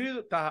ויחזיר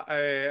את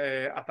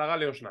העטרה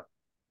ליושנה.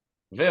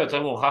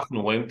 ויותר מאוחר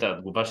אנחנו רואים את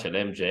התגובה של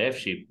MJF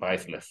שהיא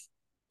פרייסלס.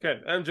 כן,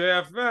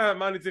 MJF,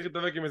 מה אני צריך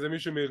להתאבק עם איזה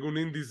מישהו מארגון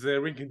אינדיז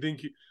רינקי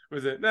דינקי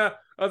וזה,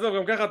 עזוב,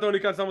 גם ככה טוני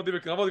כאן שם אותי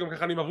בקרבות, גם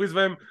ככה אני מבריז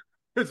בהם,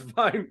 it's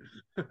fine.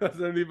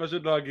 אז אני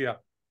פשוט לא אגיע.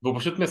 והוא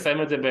פשוט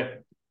מסיים את זה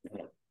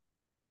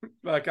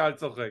והקהל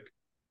צוחק.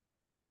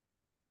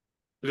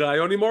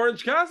 רעיון עם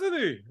אורנג'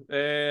 קאסידי.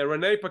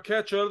 רני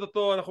פקט שואלת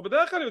אותו, אנחנו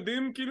בדרך כלל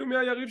יודעים כאילו מי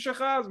היריב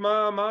שלך, אז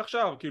מה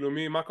עכשיו? כאילו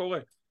מה קורה?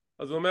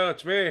 אז הוא אומר,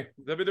 תשמעי,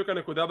 זה בדיוק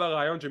הנקודה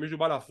ברעיון שמישהו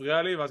בא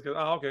להפריע לי, ואז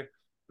כזה, אוקיי.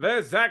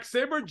 וזאק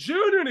סייבר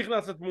ג'וניור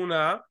נכנס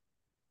לתמונה,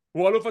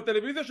 הוא אלוף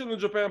הטלוויזיה של ניו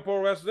ג'פן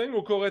פרו רסלינג,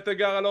 הוא קורא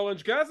תיגר על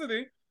אורנג'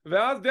 קאסידי,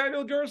 ואז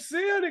דניאל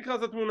גרסיה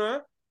נכנס לתמונה,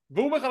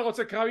 והוא בכלל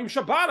רוצה קרב עם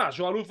שבאלה,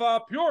 שהוא אלוף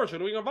הפיור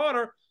של ווינג אוף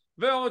אונר,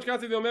 ואורנג'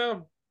 קאסידי אומר,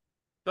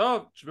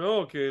 טוב,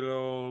 תשמעו,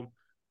 כאילו,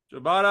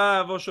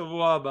 שבאלה יבוא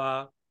שבוע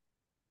הבא,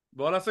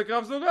 בואו נעשה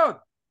קרב זוגות.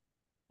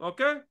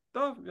 אוקיי?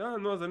 טוב, יאללה,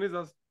 נו, אז אני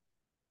זז.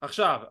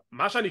 עכשיו,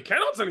 מה שאני כן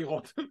רוצה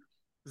לראות,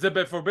 זה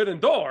בפורבידן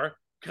דור,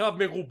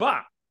 קרב מרובע,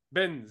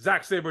 בין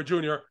זאק סייבר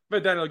ג'וניור,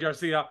 ודניאל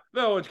גרסיה,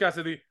 ואורנג'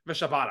 קאסידי,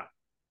 ושבאלה.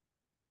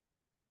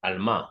 על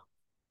מה?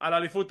 על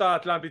האליפות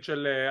האטלנטית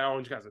של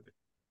אורנג' קאסידי.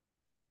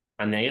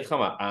 אני אגיד לך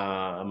מה,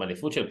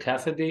 האליפות של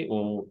קאסידי,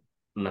 הוא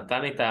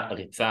נתן את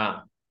הריצה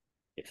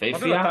יפהפייה. מה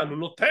זה נתן? הוא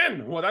נותן,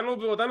 הוא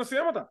עדיין לא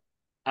סיים אותה.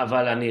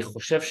 אבל אני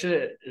חושב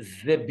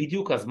שזה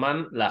בדיוק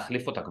הזמן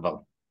להחליף אותה כבר.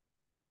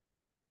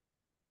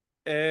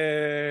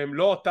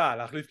 לא אותה,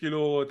 להחליף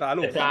כאילו את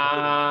האלוף. את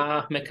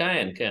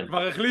המכהן, כן.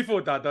 כבר החליפו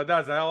אותה, אתה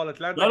יודע, זה היה אול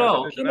אטלנטה.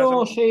 לא,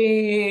 כאילו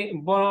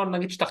בוא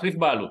נגיד שתחליף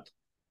בעלות.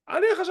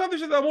 אני חשבתי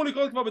שזה אמור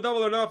לקרות כבר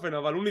בדאבל אנאפן,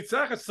 אבל הוא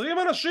ניצח 20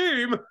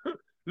 אנשים,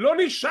 לא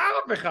נשאר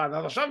אף אחד,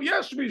 אז עכשיו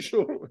יש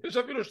מישהו, יש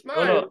אפילו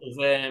שניים. לא,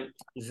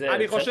 זה...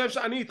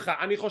 אני איתך,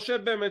 אני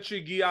חושב באמת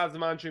שהגיע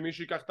הזמן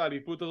שמישהו ייקח את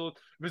האליפות הזאת,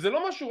 וזה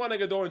לא משהו רע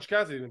נגד אורנג'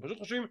 קאסידי, הם פשוט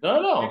חושבים...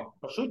 לא,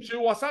 פשוט...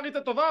 שהוא עשה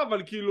ריטה טובה,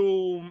 אבל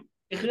כאילו...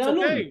 צריך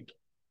רענון.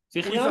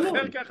 הוא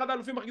ייזכר כאחד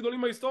האלופים הכי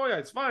גדולים בהיסטוריה,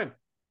 it's fine.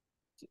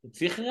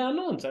 צריך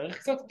רענון, צריך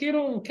קצת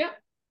כאילו, כן.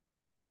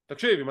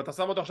 תקשיב, אם אתה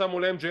שם אותו עכשיו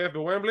מול MJF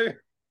בוומבלי,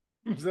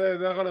 זה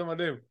יכול להיות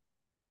מדהים.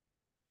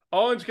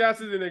 אורנג'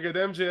 קאסידי נגד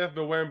MJF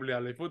בוומבלי,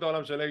 אליפות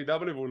העולם של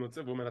AEW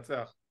והוא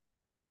מנצח.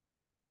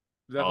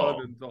 זה יכול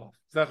להיות מטורף.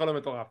 זה יכול להיות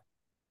מטורף.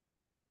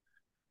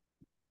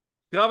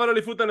 קרב על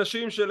אליפות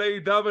הנשים של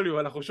AEW,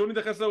 אנחנו שוב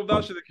נתייחס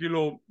לעובדה שזה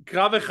כאילו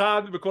קרב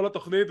אחד בכל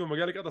התוכנית והוא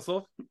מגיע לקראת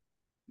הסוף.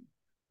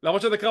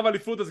 למרות שזה קרב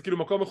אליפות אז זה כאילו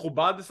מקום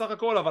מכובד בסך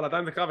הכל, אבל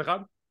עדיין זה קרב אחד.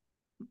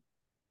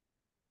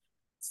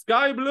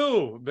 סקאי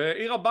בלו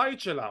בעיר הבית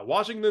שלה,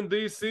 וושינגטון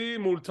DC,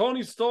 מול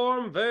טוני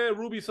סטורם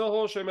ורובי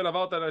סוהו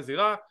שמלווה אותה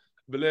לזירה.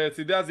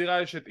 ולצידי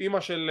הזירה יש את אימא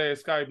של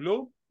סקאי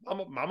בלו,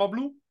 מאמה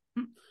בלו.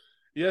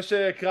 יש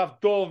קרב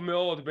טוב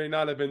מאוד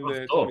בינה לבין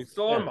טוני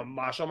סטורם,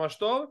 ממש ממש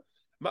טוב.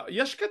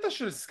 יש קטע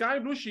של סקאי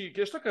בלו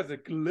שיש לה כזה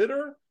גליטר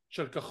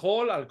של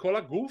כחול על כל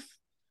הגוף,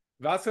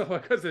 ואז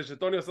כזה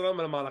שטוני עושה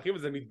להם מהלכים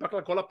וזה נדבק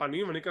לכל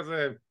הפנים, ואני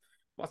כזה,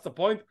 what's the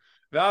point?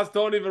 ואז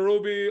טוני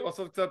ורובי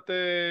עושות קצת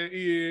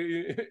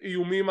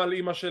איומים על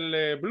אימא של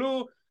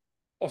בלו,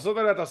 עושות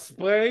עליה את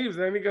הספרי,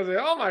 וזה אני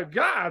כזה, oh my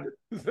god,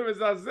 זה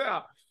מזעזע.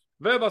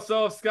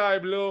 ובסוף סקאי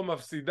בלו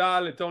מפסידה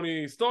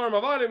לטוני סטורם,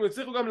 אבל הם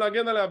הצליחו גם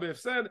להגן עליה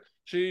בהפסד,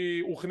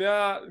 שהיא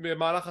הוכנעה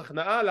במהלך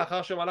הכנעה,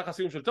 לאחר שמהלך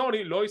הסיום של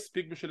טוני לא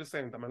הספיק בשביל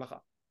לסיים את המלאכה.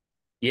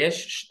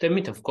 יש שתי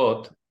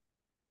מתאבקות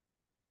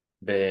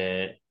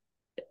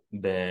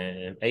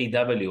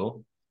ב-AEW,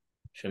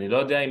 שאני לא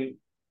יודע אם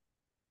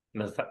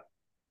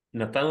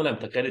נתנו להם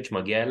את הקרדיט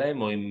שמגיע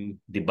אליהם, או אם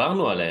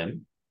דיברנו עליהם,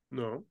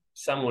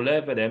 שמו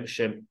לב אליהם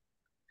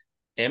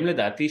שהם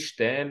לדעתי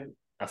שתיהן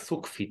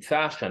עשו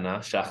קפיצה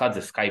השנה, שאחת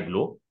זה סקאי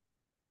בלו,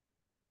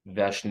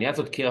 והשנייה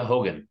זאת קירה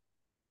הוגן.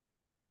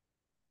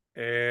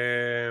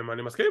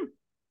 אני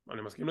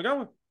מסכים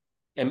לגמרי.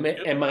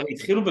 הם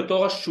התחילו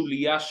בתור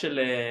השוליה של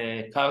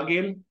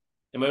קרגיל,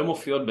 הם היו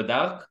מופיעות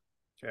בדארק,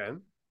 כן.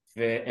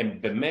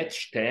 והם באמת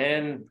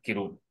שתיהן,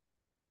 כאילו,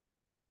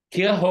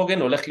 קירה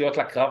הוגן הולך להיות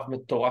לה קרב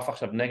מטורף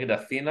עכשיו נגד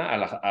אתינה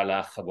על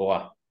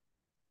החגורה.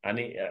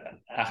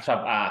 עכשיו,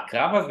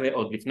 הקרב הזה,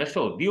 עוד לפני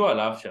שהודיעו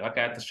עליו, שרק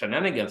היה את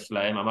השנניגנס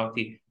שלהם,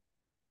 אמרתי,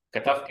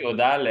 כתבתי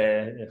הודעה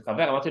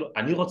לחבר, אמרתי לו,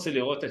 אני רוצה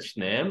לראות את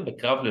שניהם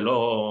בקרב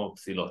ללא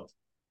פסילות.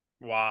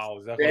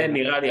 וואו, זה יכול זה להיות,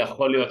 נראה לי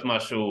יכול להיות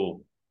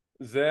משהו...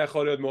 זה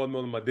יכול להיות מאוד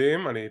מאוד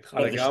מדהים, אני איתך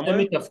זה שתי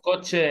לגמרי. מתאבקות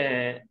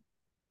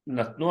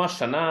שנתנו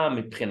השנה,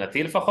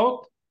 מבחינתי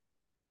לפחות,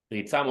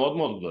 פריצה מאוד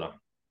מאוד גדולה.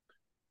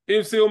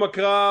 עם סיום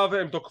הקרב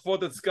הם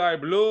תוקפות את סקאי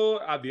בלו,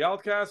 עד די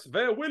אאוטקאסט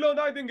ווילו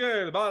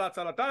נייטינגל בא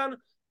להצלתן.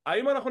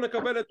 האם אנחנו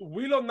נקבל את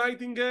ווילו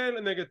נייטינגל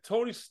נגד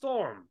טוני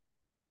סטורם?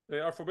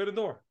 Forbidden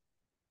Door.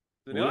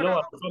 זה הוא נראה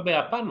לא ככה. עשה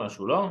ביפן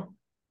משהו, לא?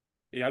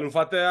 היא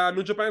אלופת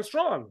ניו ג'פן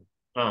סטרונג,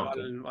 אוקיי.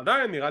 אבל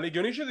עדיין נראה לי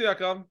הגיוני שזה יהיה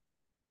הקרב.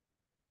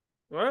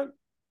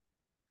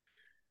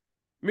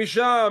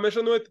 משם יש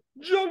לנו את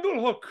ג'ונגל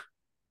הוק,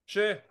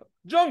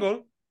 שג'ונגל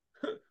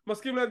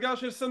מסכים לאתגר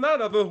של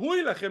סנדה והוא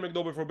ילחם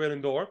נגדו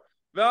בפורבידן דור,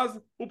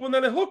 ואז הוא פונה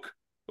להוק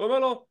ואומר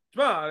לו,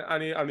 תשמע,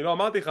 אני לא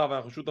אמרתי לך אבל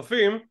אנחנו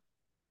שותפים,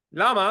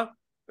 למה?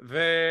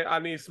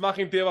 ואני אשמח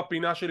אם תהיה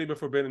בפינה שלי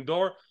בפורבידן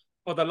דור,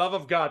 for the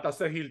love of God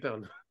תעשה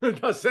הילטרן.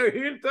 תעשה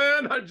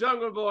הילטרן על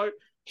ג'ונגל בוי,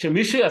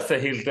 שמישהו יעשה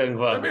הילטון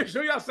כבר.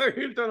 שמישהו יעשה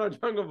הילטרן על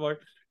ג'ונגל בוי.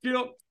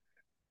 כאילו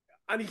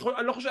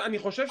אני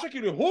חושב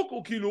שכאילו הוק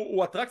הוא כאילו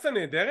הוא אטרקציה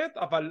נהדרת,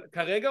 אבל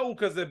כרגע הוא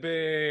כזה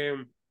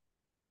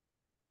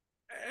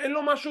אין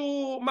לו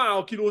משהו, מה,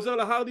 הוא כאילו עוזר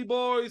להרדי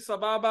בוי,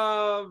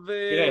 סבבה,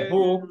 תראה,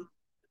 הוא,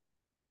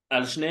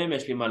 על שניהם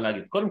יש לי מה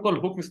להגיד. קודם כל,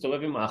 הוק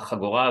מסתובב עם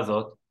החגורה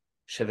הזאת,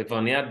 שזה כבר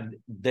נהיה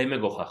די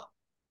מגוחך.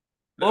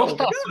 לא, או הוא מגן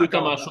שתעשו עליה איתה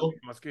כמה משהו.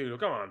 פעמים, אז כאילו,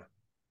 כמובן.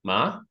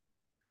 מה?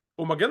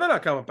 הוא מגן עליה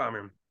כמה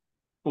פעמים.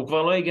 הוא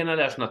כבר לא הגן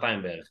עליה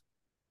שנתיים בערך.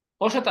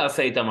 או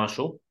שתעשה איתה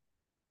משהו,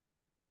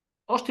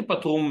 או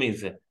שתיפטרו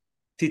מזה.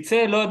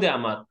 תצא, לא יודע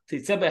מה,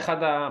 תצא באחד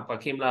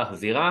הפרקים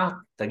להחזירה,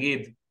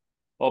 תגיד,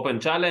 אופן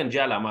צ'אלנג'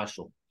 יאללה,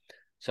 משהו.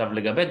 עכשיו,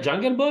 לגבי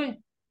ג'אנגל בוי,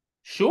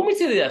 שהוא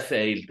מצידי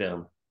יעשה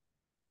אילטרן.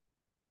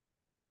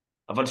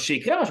 אבל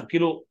שיקרה משהו,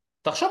 כאילו,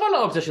 תחשוב על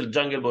האופציה של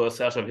ג'אנגל בוי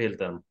עושה עכשיו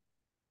אילטרן.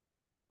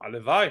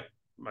 הלוואי.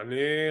 אני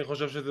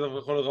חושב שזה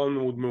יכול להיות רעיון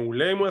מאוד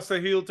מעולה אם הוא יעשה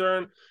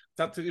הילטרן,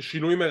 קצת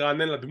שינוי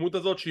מרענן לדמות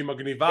הזאת שהיא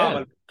מגניבה, כן.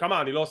 אבל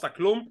כמה, אני לא עושה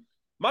כלום.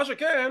 מה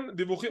שכן,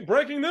 דיווחים,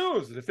 breaking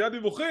news, לפי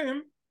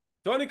הדיווחים,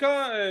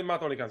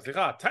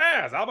 סליחה,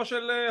 טאז, אבא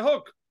של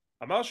הוק,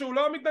 אמר שהוא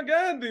לא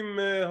מתנגד אם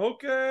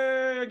הוק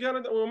יגיע,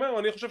 הוא אומר,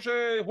 אני חושב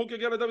שהוק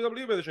יגיע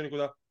ל-WWE באיזושהי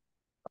נקודה.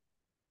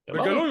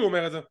 בגלוי הוא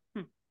אומר את זה.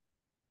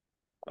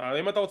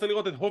 אם אתה רוצה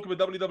לראות את הוק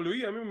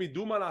ב-WWE, האם הם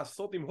ידעו מה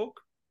לעשות עם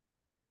הוק?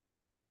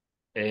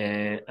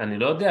 אני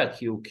לא יודע,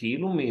 כי הוא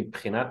כאילו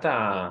מבחינת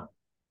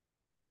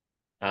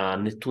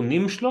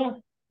הנתונים שלו,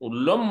 הוא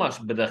לא ממש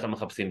בדרך כלל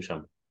מחפשים שם.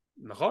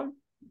 נכון.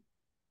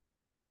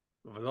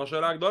 אבל זו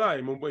השאלה הגדולה,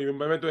 אם הם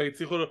באמת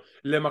הצליחו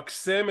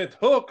למקסם את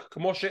הוק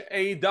כמו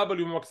ש-AEW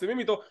ממקסמים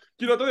איתו,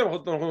 כאילו אתה יודע,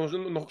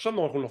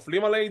 אנחנו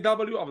נופלים על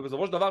AEW, אבל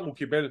בסופו של דבר הוא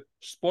קיבל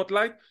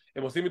ספוטלייט,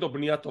 הם עושים איתו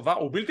בנייה טובה,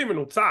 הוא בלתי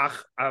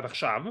מנוצח עד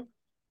עכשיו,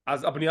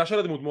 אז הבנייה של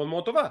הדמות מאוד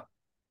מאוד טובה.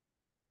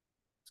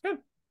 אז כן.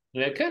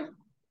 כן.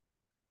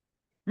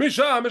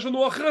 משם יש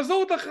לנו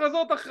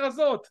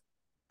הכרזות.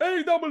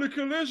 AEW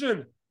Collision,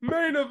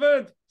 מיין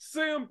אבנט,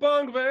 CM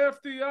פאנק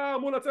ו-FTR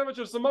מול הצוות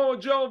של סמואל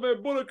ג'ו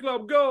ובולט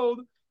קלאב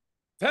גולד,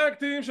 טאג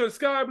טים של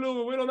סקאי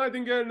בלו ווילו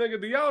נייטינגל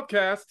נגד The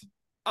Outcast,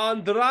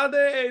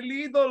 אנדרדה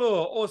אלידולו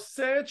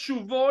עושה את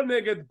שובו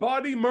נגד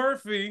בודי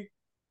מרפי,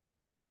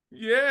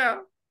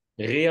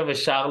 ריה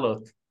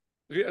ושרלוט.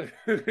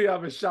 ריה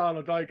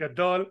ושרלוט, אוי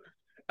גדול.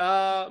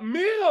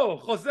 מירו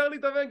חוזר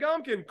להתאבק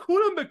גם כן,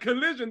 כולם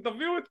בקוליז'ן,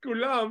 תביאו את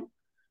כולם.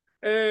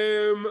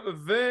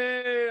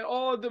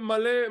 ועוד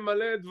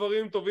מלא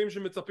דברים טובים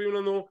שמצפים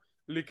לנו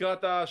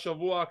לקראת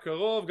השבוע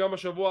הקרוב, גם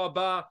בשבוע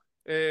הבא,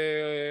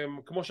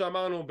 כמו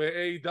שאמרנו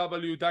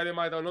ב-AEW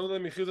DYNAMITE, אני לא יודע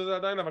אם הכריזו את זה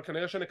עדיין, אבל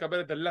כנראה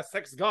שנקבל את The Last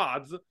Sex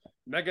Gods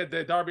נגד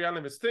דרבי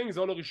אלן וסטינג,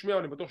 זה לא רשמי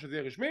אבל אני בטוח שזה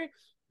יהיה רשמי,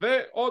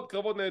 ועוד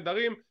קרבות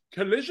נהדרים.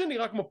 קוליז'ן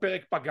נראה כמו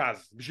פרק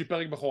פגז בשביל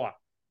פרק בכורה.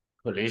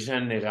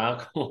 קוליז'ן נראה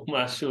כמו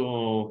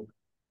משהו,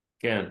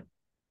 כן,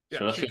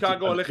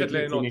 שיקגו הולכת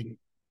ליהנות.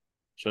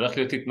 שהולך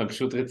להיות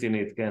התנגשות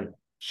רצינית, כן.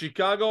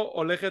 שיקגו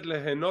הולכת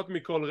ליהנות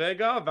מכל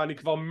רגע, ואני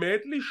כבר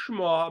מת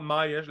לשמוע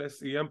מה יש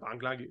ל-CM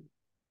פאנק להגיד.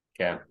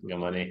 כן,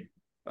 גם אני.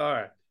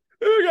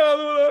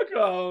 הגענו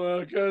לקרב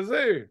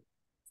המרכזי.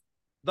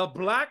 The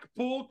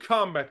Blackpool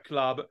Combat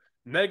Club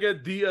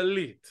נגד The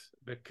Elite.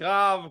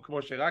 בקרב,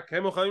 כמו שרק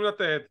הם יכולים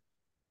לתת.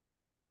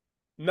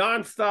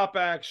 Non-stop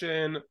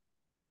action.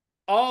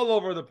 All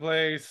over the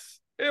place.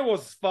 It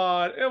was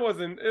fun. It was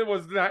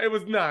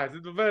nice.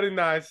 It was very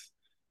nice.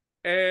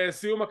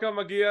 סיום הקו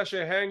מגיע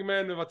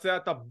שהנגמן מבצע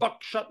את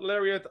הבקשט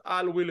לריאט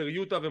על ווילר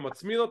יוטה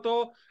ומצמיד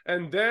אותו,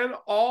 and then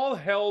all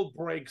hell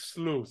breaks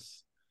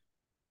loose.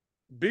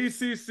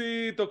 BCC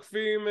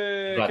תוקפים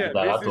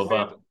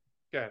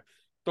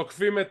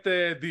תוקפים את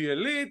The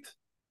Elite,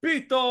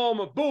 פתאום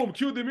בום,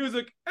 cue the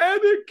music,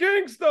 אדי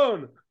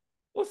קינגסטון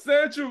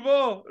עושה את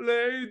שובו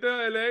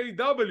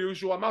ל-AEW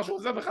שהוא אמר שהוא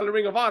עוזב בכלל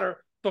ל-Ring of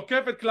Honor,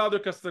 תוקף את קלאודיו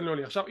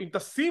קסטניוני. עכשיו אם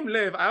תשים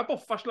לב, היה פה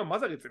פשלה מה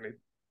זה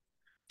רצינית,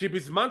 כי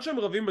בזמן שהם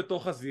רבים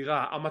בתוך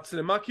הזירה,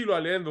 המצלמה כאילו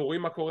עליהם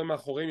ורואים מה קורה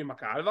מאחורים עם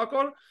הקהל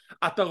והכל,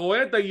 אתה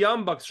רואה את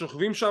היאמבקס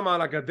שוכבים שם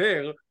על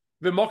הגדר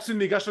ומוקסלי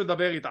ניגש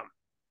לדבר איתם.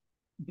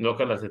 לא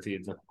קלטתי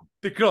את זה.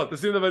 תקלוט,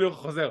 תשים לב הילוך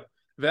חוזר.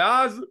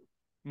 ואז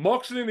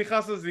מוקסלי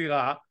נכנס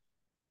לזירה,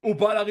 הוא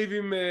בא לריב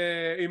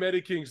עם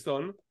אדי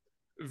קינגסטון,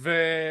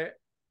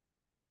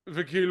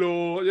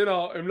 וכאילו, you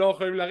know, הם לא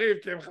יכולים לריב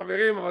כי הם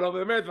חברים, אבל לא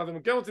באמת, ואז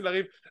הם כן רוצים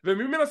לריב,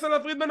 ומי מנסה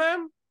להפריד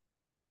ביניהם?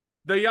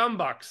 The Young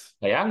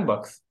Bucks. The Young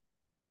Bucks.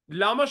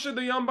 למה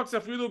ש-The Young Bucks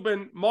יפרידו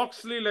בין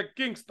מוקסלי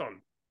לקינגסטון?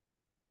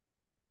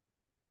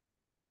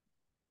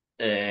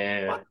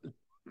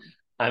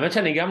 האמת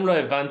שאני גם לא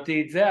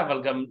הבנתי את זה,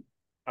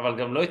 אבל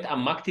גם לא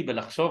התעמקתי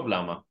בלחשוב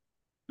למה.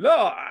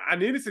 לא,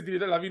 אני ניסיתי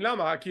להבין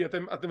למה, כי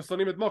אתם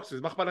שונאים את מוקסלי,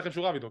 אז מה אכפת לכם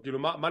שהוא רב איתו? כאילו,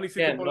 מה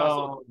ניסיתם פה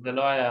לעשות? זה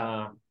לא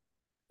היה...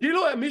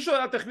 כאילו,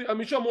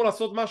 מישהו אמור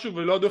לעשות משהו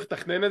ולא ידעו איך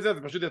לתכנן את זה,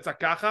 זה פשוט יצא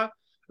ככה,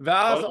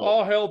 ואז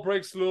all hell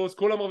breaks loose,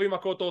 כולם רבים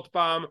מכות עוד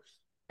פעם,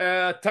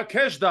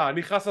 טקשדה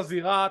נכנס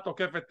לזירה,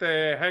 תוקף את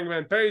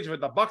הנגמן פייג'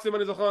 ואת הבקס אם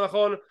אני זוכר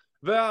נכון,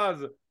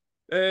 ואז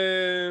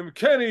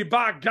קני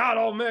בא גל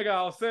אומגה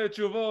עושה את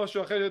שובו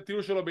שאחרי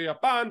הטיול שלו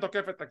ביפן,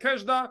 תוקף את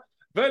טקשדה,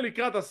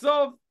 ולקראת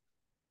הסוף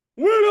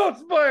וויל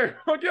אוספריי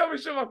מגיע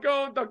משום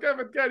מקום, תוקף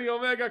את קני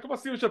אומגה כמו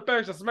סיום של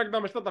פרק של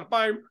סמקדאון בשנת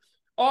 2000,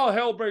 all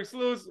hell breaks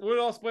loose, וויל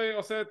אוספריי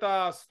עושה את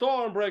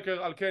הסטורם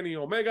ברייקר על קני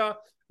אומגה,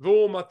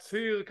 והוא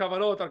מצהיר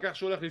כוונות על כך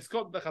שהוא הולך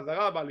לזכות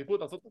בחזרה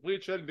באליפות ארצות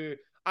הברית של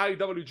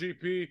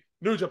IWGP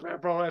New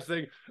Japan Pro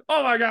Wrestling.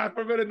 אומייגאד,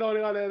 פורבידן דור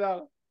נראה נהדר.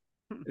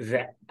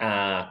 זה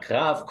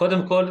הקרב,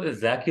 קודם כל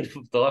זה היה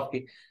כאילו מטורף,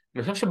 כי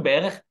אני חושב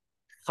שבערך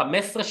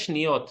 15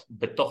 שניות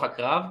בתוך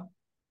הקרב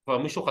כבר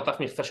מישהו חטף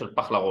מכסה של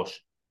פח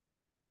לראש.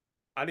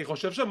 אני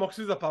חושב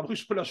שמוקסלי זה הפעם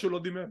ראשונה שהוא לא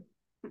דימם.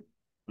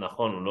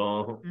 נכון, הוא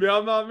לא... מי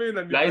המאמין?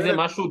 אולי זה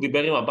משהו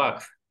דיבר עם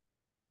הבקס.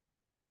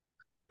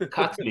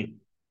 קאטלי.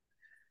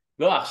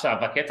 לא, עכשיו,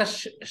 הקטע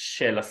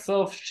של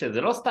הסוף,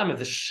 שזה לא סתם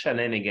איזה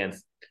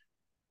שנניגנס.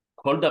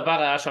 כל דבר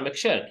היה שם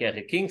הקשר, כי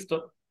הרי קינגסטון,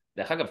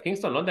 דרך אגב,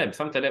 קינגסטון, לא יודע אם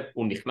שמת לב,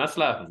 הוא נכנס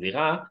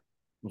לזירה,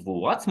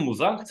 והוא רץ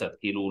מוזר קצת,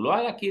 כאילו הוא לא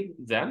היה, כאילו,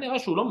 זה היה נראה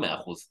שהוא לא 100%.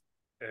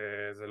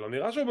 זה לא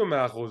נראה שהוא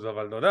ב100%,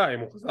 אבל אתה יודע, אם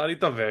הוא חזר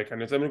להתאבק,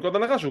 אני יוצא מנקודת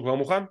הנחה שהוא כבר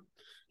מוכן.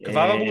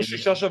 כבר אמרו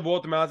 6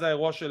 שבועות מאז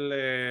האירוע של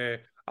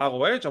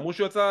ROH, אמרו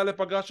שהוא יצא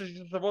לפגרה של 6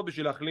 שבועות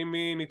בשביל להחלים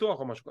מניתוח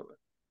או משהו כזה.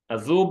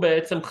 אז הוא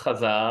בעצם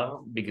חזר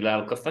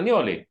בגלל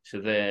קסטניולי,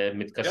 שזה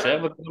מתקשר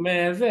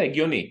וגם זה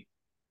הגיוני.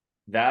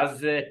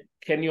 ואז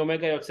קני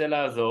אומגה יוצא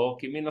לעזור,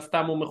 כי מן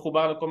הסתם הוא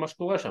מחובר לכל מה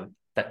שקורה שם.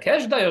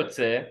 טקשדה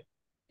יוצא,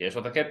 יש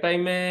לו את הקטע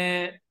עם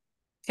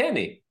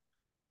קני.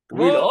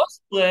 וויל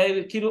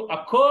אוספריי, כאילו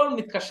הכל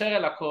מתקשר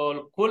אל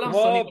הכל, כולם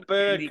שונאים כמו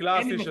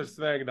בקלאסי של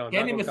סמקדאון.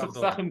 קני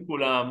מסוכסך עם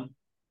כולם.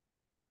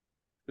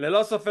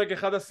 ללא ספק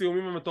אחד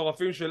הסיומים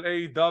המטורפים של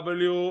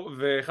AEW,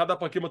 ואחד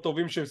הפרקים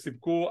הטובים שהם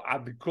סיפקו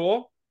עד כה.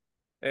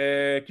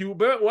 כי הוא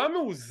היה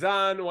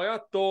מאוזן, הוא היה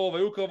טוב,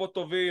 היו קרבות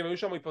טובים, היו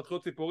שם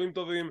התפתחויות סיפורים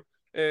טובים,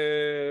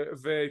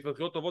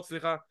 והתפתחויות טובות,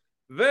 סליחה.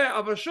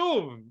 אבל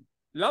שוב,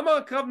 למה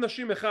קרב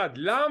נשים אחד?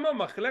 למה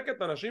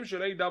מחלקת הנשים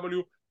של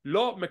AEW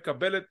לא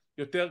מקבלת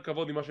יותר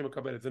כבוד ממה שהיא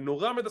מקבלת? זה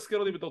נורא מדסקל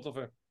אותי בתור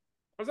צופה.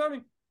 אבל זה אני.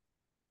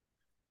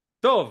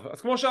 טוב,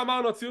 אז כמו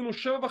שאמרנו, הציון הוא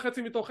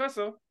 7.5 מתוך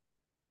 10.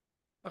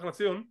 אחלה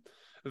ציון.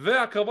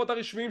 והקרבות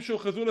הרשמיים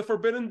שהוכרזו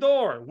לפורבידן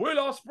דור, וויל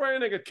אוספריי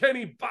נגד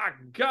קני באק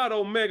גאד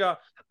אומגה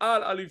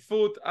על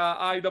אליפות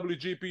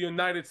ה-IWGP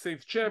United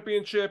States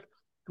Championship.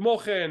 כמו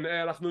כן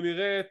אנחנו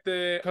נראה את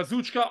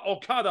קזוצ'קה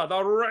אוקדה,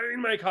 The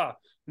Rainmaker,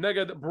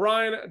 נגד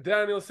בריין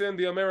דניאלסון,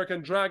 The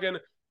American Dragon,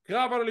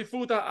 קרב על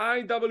אליפות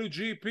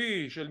ה-IWGP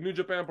של New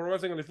Japan Pro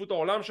Wrestling, אליפות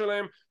העולם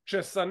שלהם,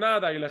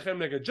 כשסנאדה ילחם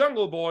נגד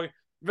ג'אנגל בוי,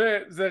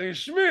 וזה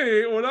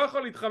רשמי, הוא לא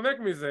יכול להתחמק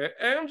מזה,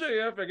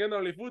 MJF יגן על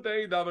אליפות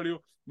ה-AEW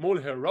מול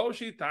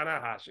הירושי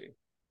טאנהאשי.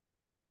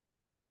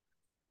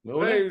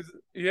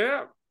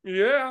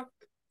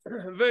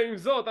 ועם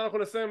זאת אנחנו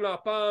נסיים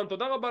להפעם.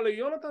 תודה רבה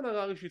ליונתן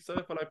הררי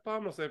שהצטרף עליי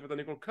פעם נוספת,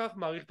 אני כל כך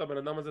מעריך את הבן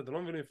אדם הזה, אתם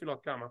לא מבינים אפילו עד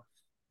כמה.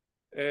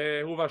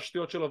 הוא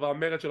והשטויות שלו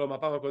והמרד שלו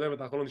מהפעם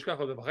הקודמת, אנחנו לא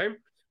נשכח את זה בחיים.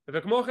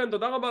 וכמו כן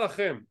תודה רבה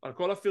לכם על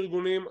כל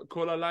הפרגונים,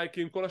 כל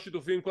הלייקים, כל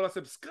השיתופים, כל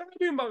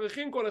הסאבסקרייבים,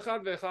 מעריכים כל אחד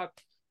ואחד.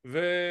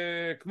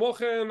 וכמו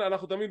כן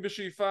אנחנו תמיד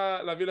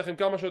בשאיפה להביא לכם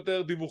כמה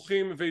שיותר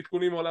דיווחים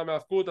ועדכונים מעולם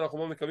ההאבקות. אנחנו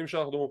מאוד מקווים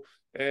שאנחנו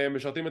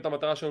משרתים את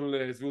המטרה שלנו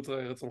לשביעות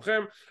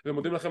רצונכם,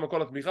 ומודים לכם על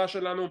כל התמיכה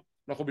שלנו.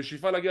 אנחנו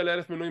בשאיפה להגיע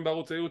ל1,000 מנויים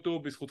בערוץ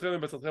היוטיוב, בזכותכם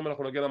ובעזרתכם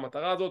אנחנו נגיע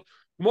למטרה הזאת.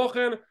 כמו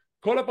כן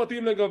כל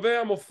הפרטים לגבי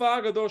המופע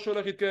הגדול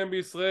שהולך להתקיים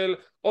בישראל,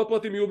 עוד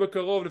פרטים יהיו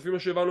בקרוב לפי מה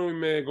שהבנו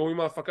עם גורמים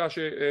ההפקה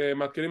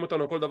שמעדכנים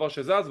אותנו על כל דבר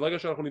שזז. ברגע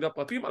שאנחנו נדע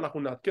פרטים אנחנו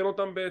נעדכן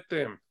אותם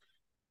בהתאם.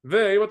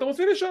 ואם אתם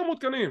רוצים להישאר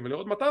מעודכנים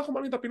ולראות מתי אנחנו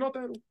מעלים את הפינות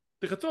האלו,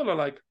 תחצו על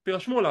הלייק,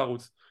 תירשמו על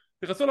הערוץ,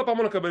 תחצו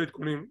לפעמון לקבל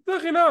עדכונים, זה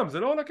חינם, זה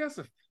לא עולה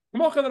כסף.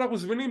 כמו כן אנחנו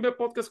זמינים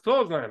בפודקאסט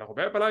קלוזליין, אנחנו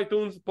באפל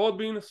אייטונס,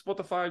 פודבין,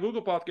 ספוטיפיי,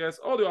 גוגל פודקאסט,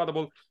 אודיו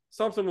אדבול,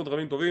 סמסונג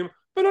ודברים טובים.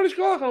 ולא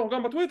לשכוח, אנחנו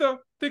גם בטוויטר,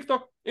 טיק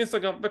טוק,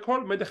 אינסטגרם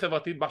וכל מדיה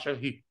חברתית באשר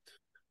היא.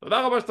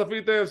 תודה רבה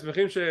שצפיתם,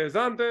 שמחים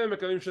שהאזנתם,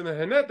 מקווים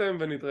שנהנתם,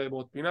 ונתראה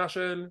בעוד פינה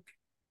של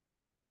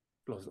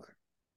קלוזליין.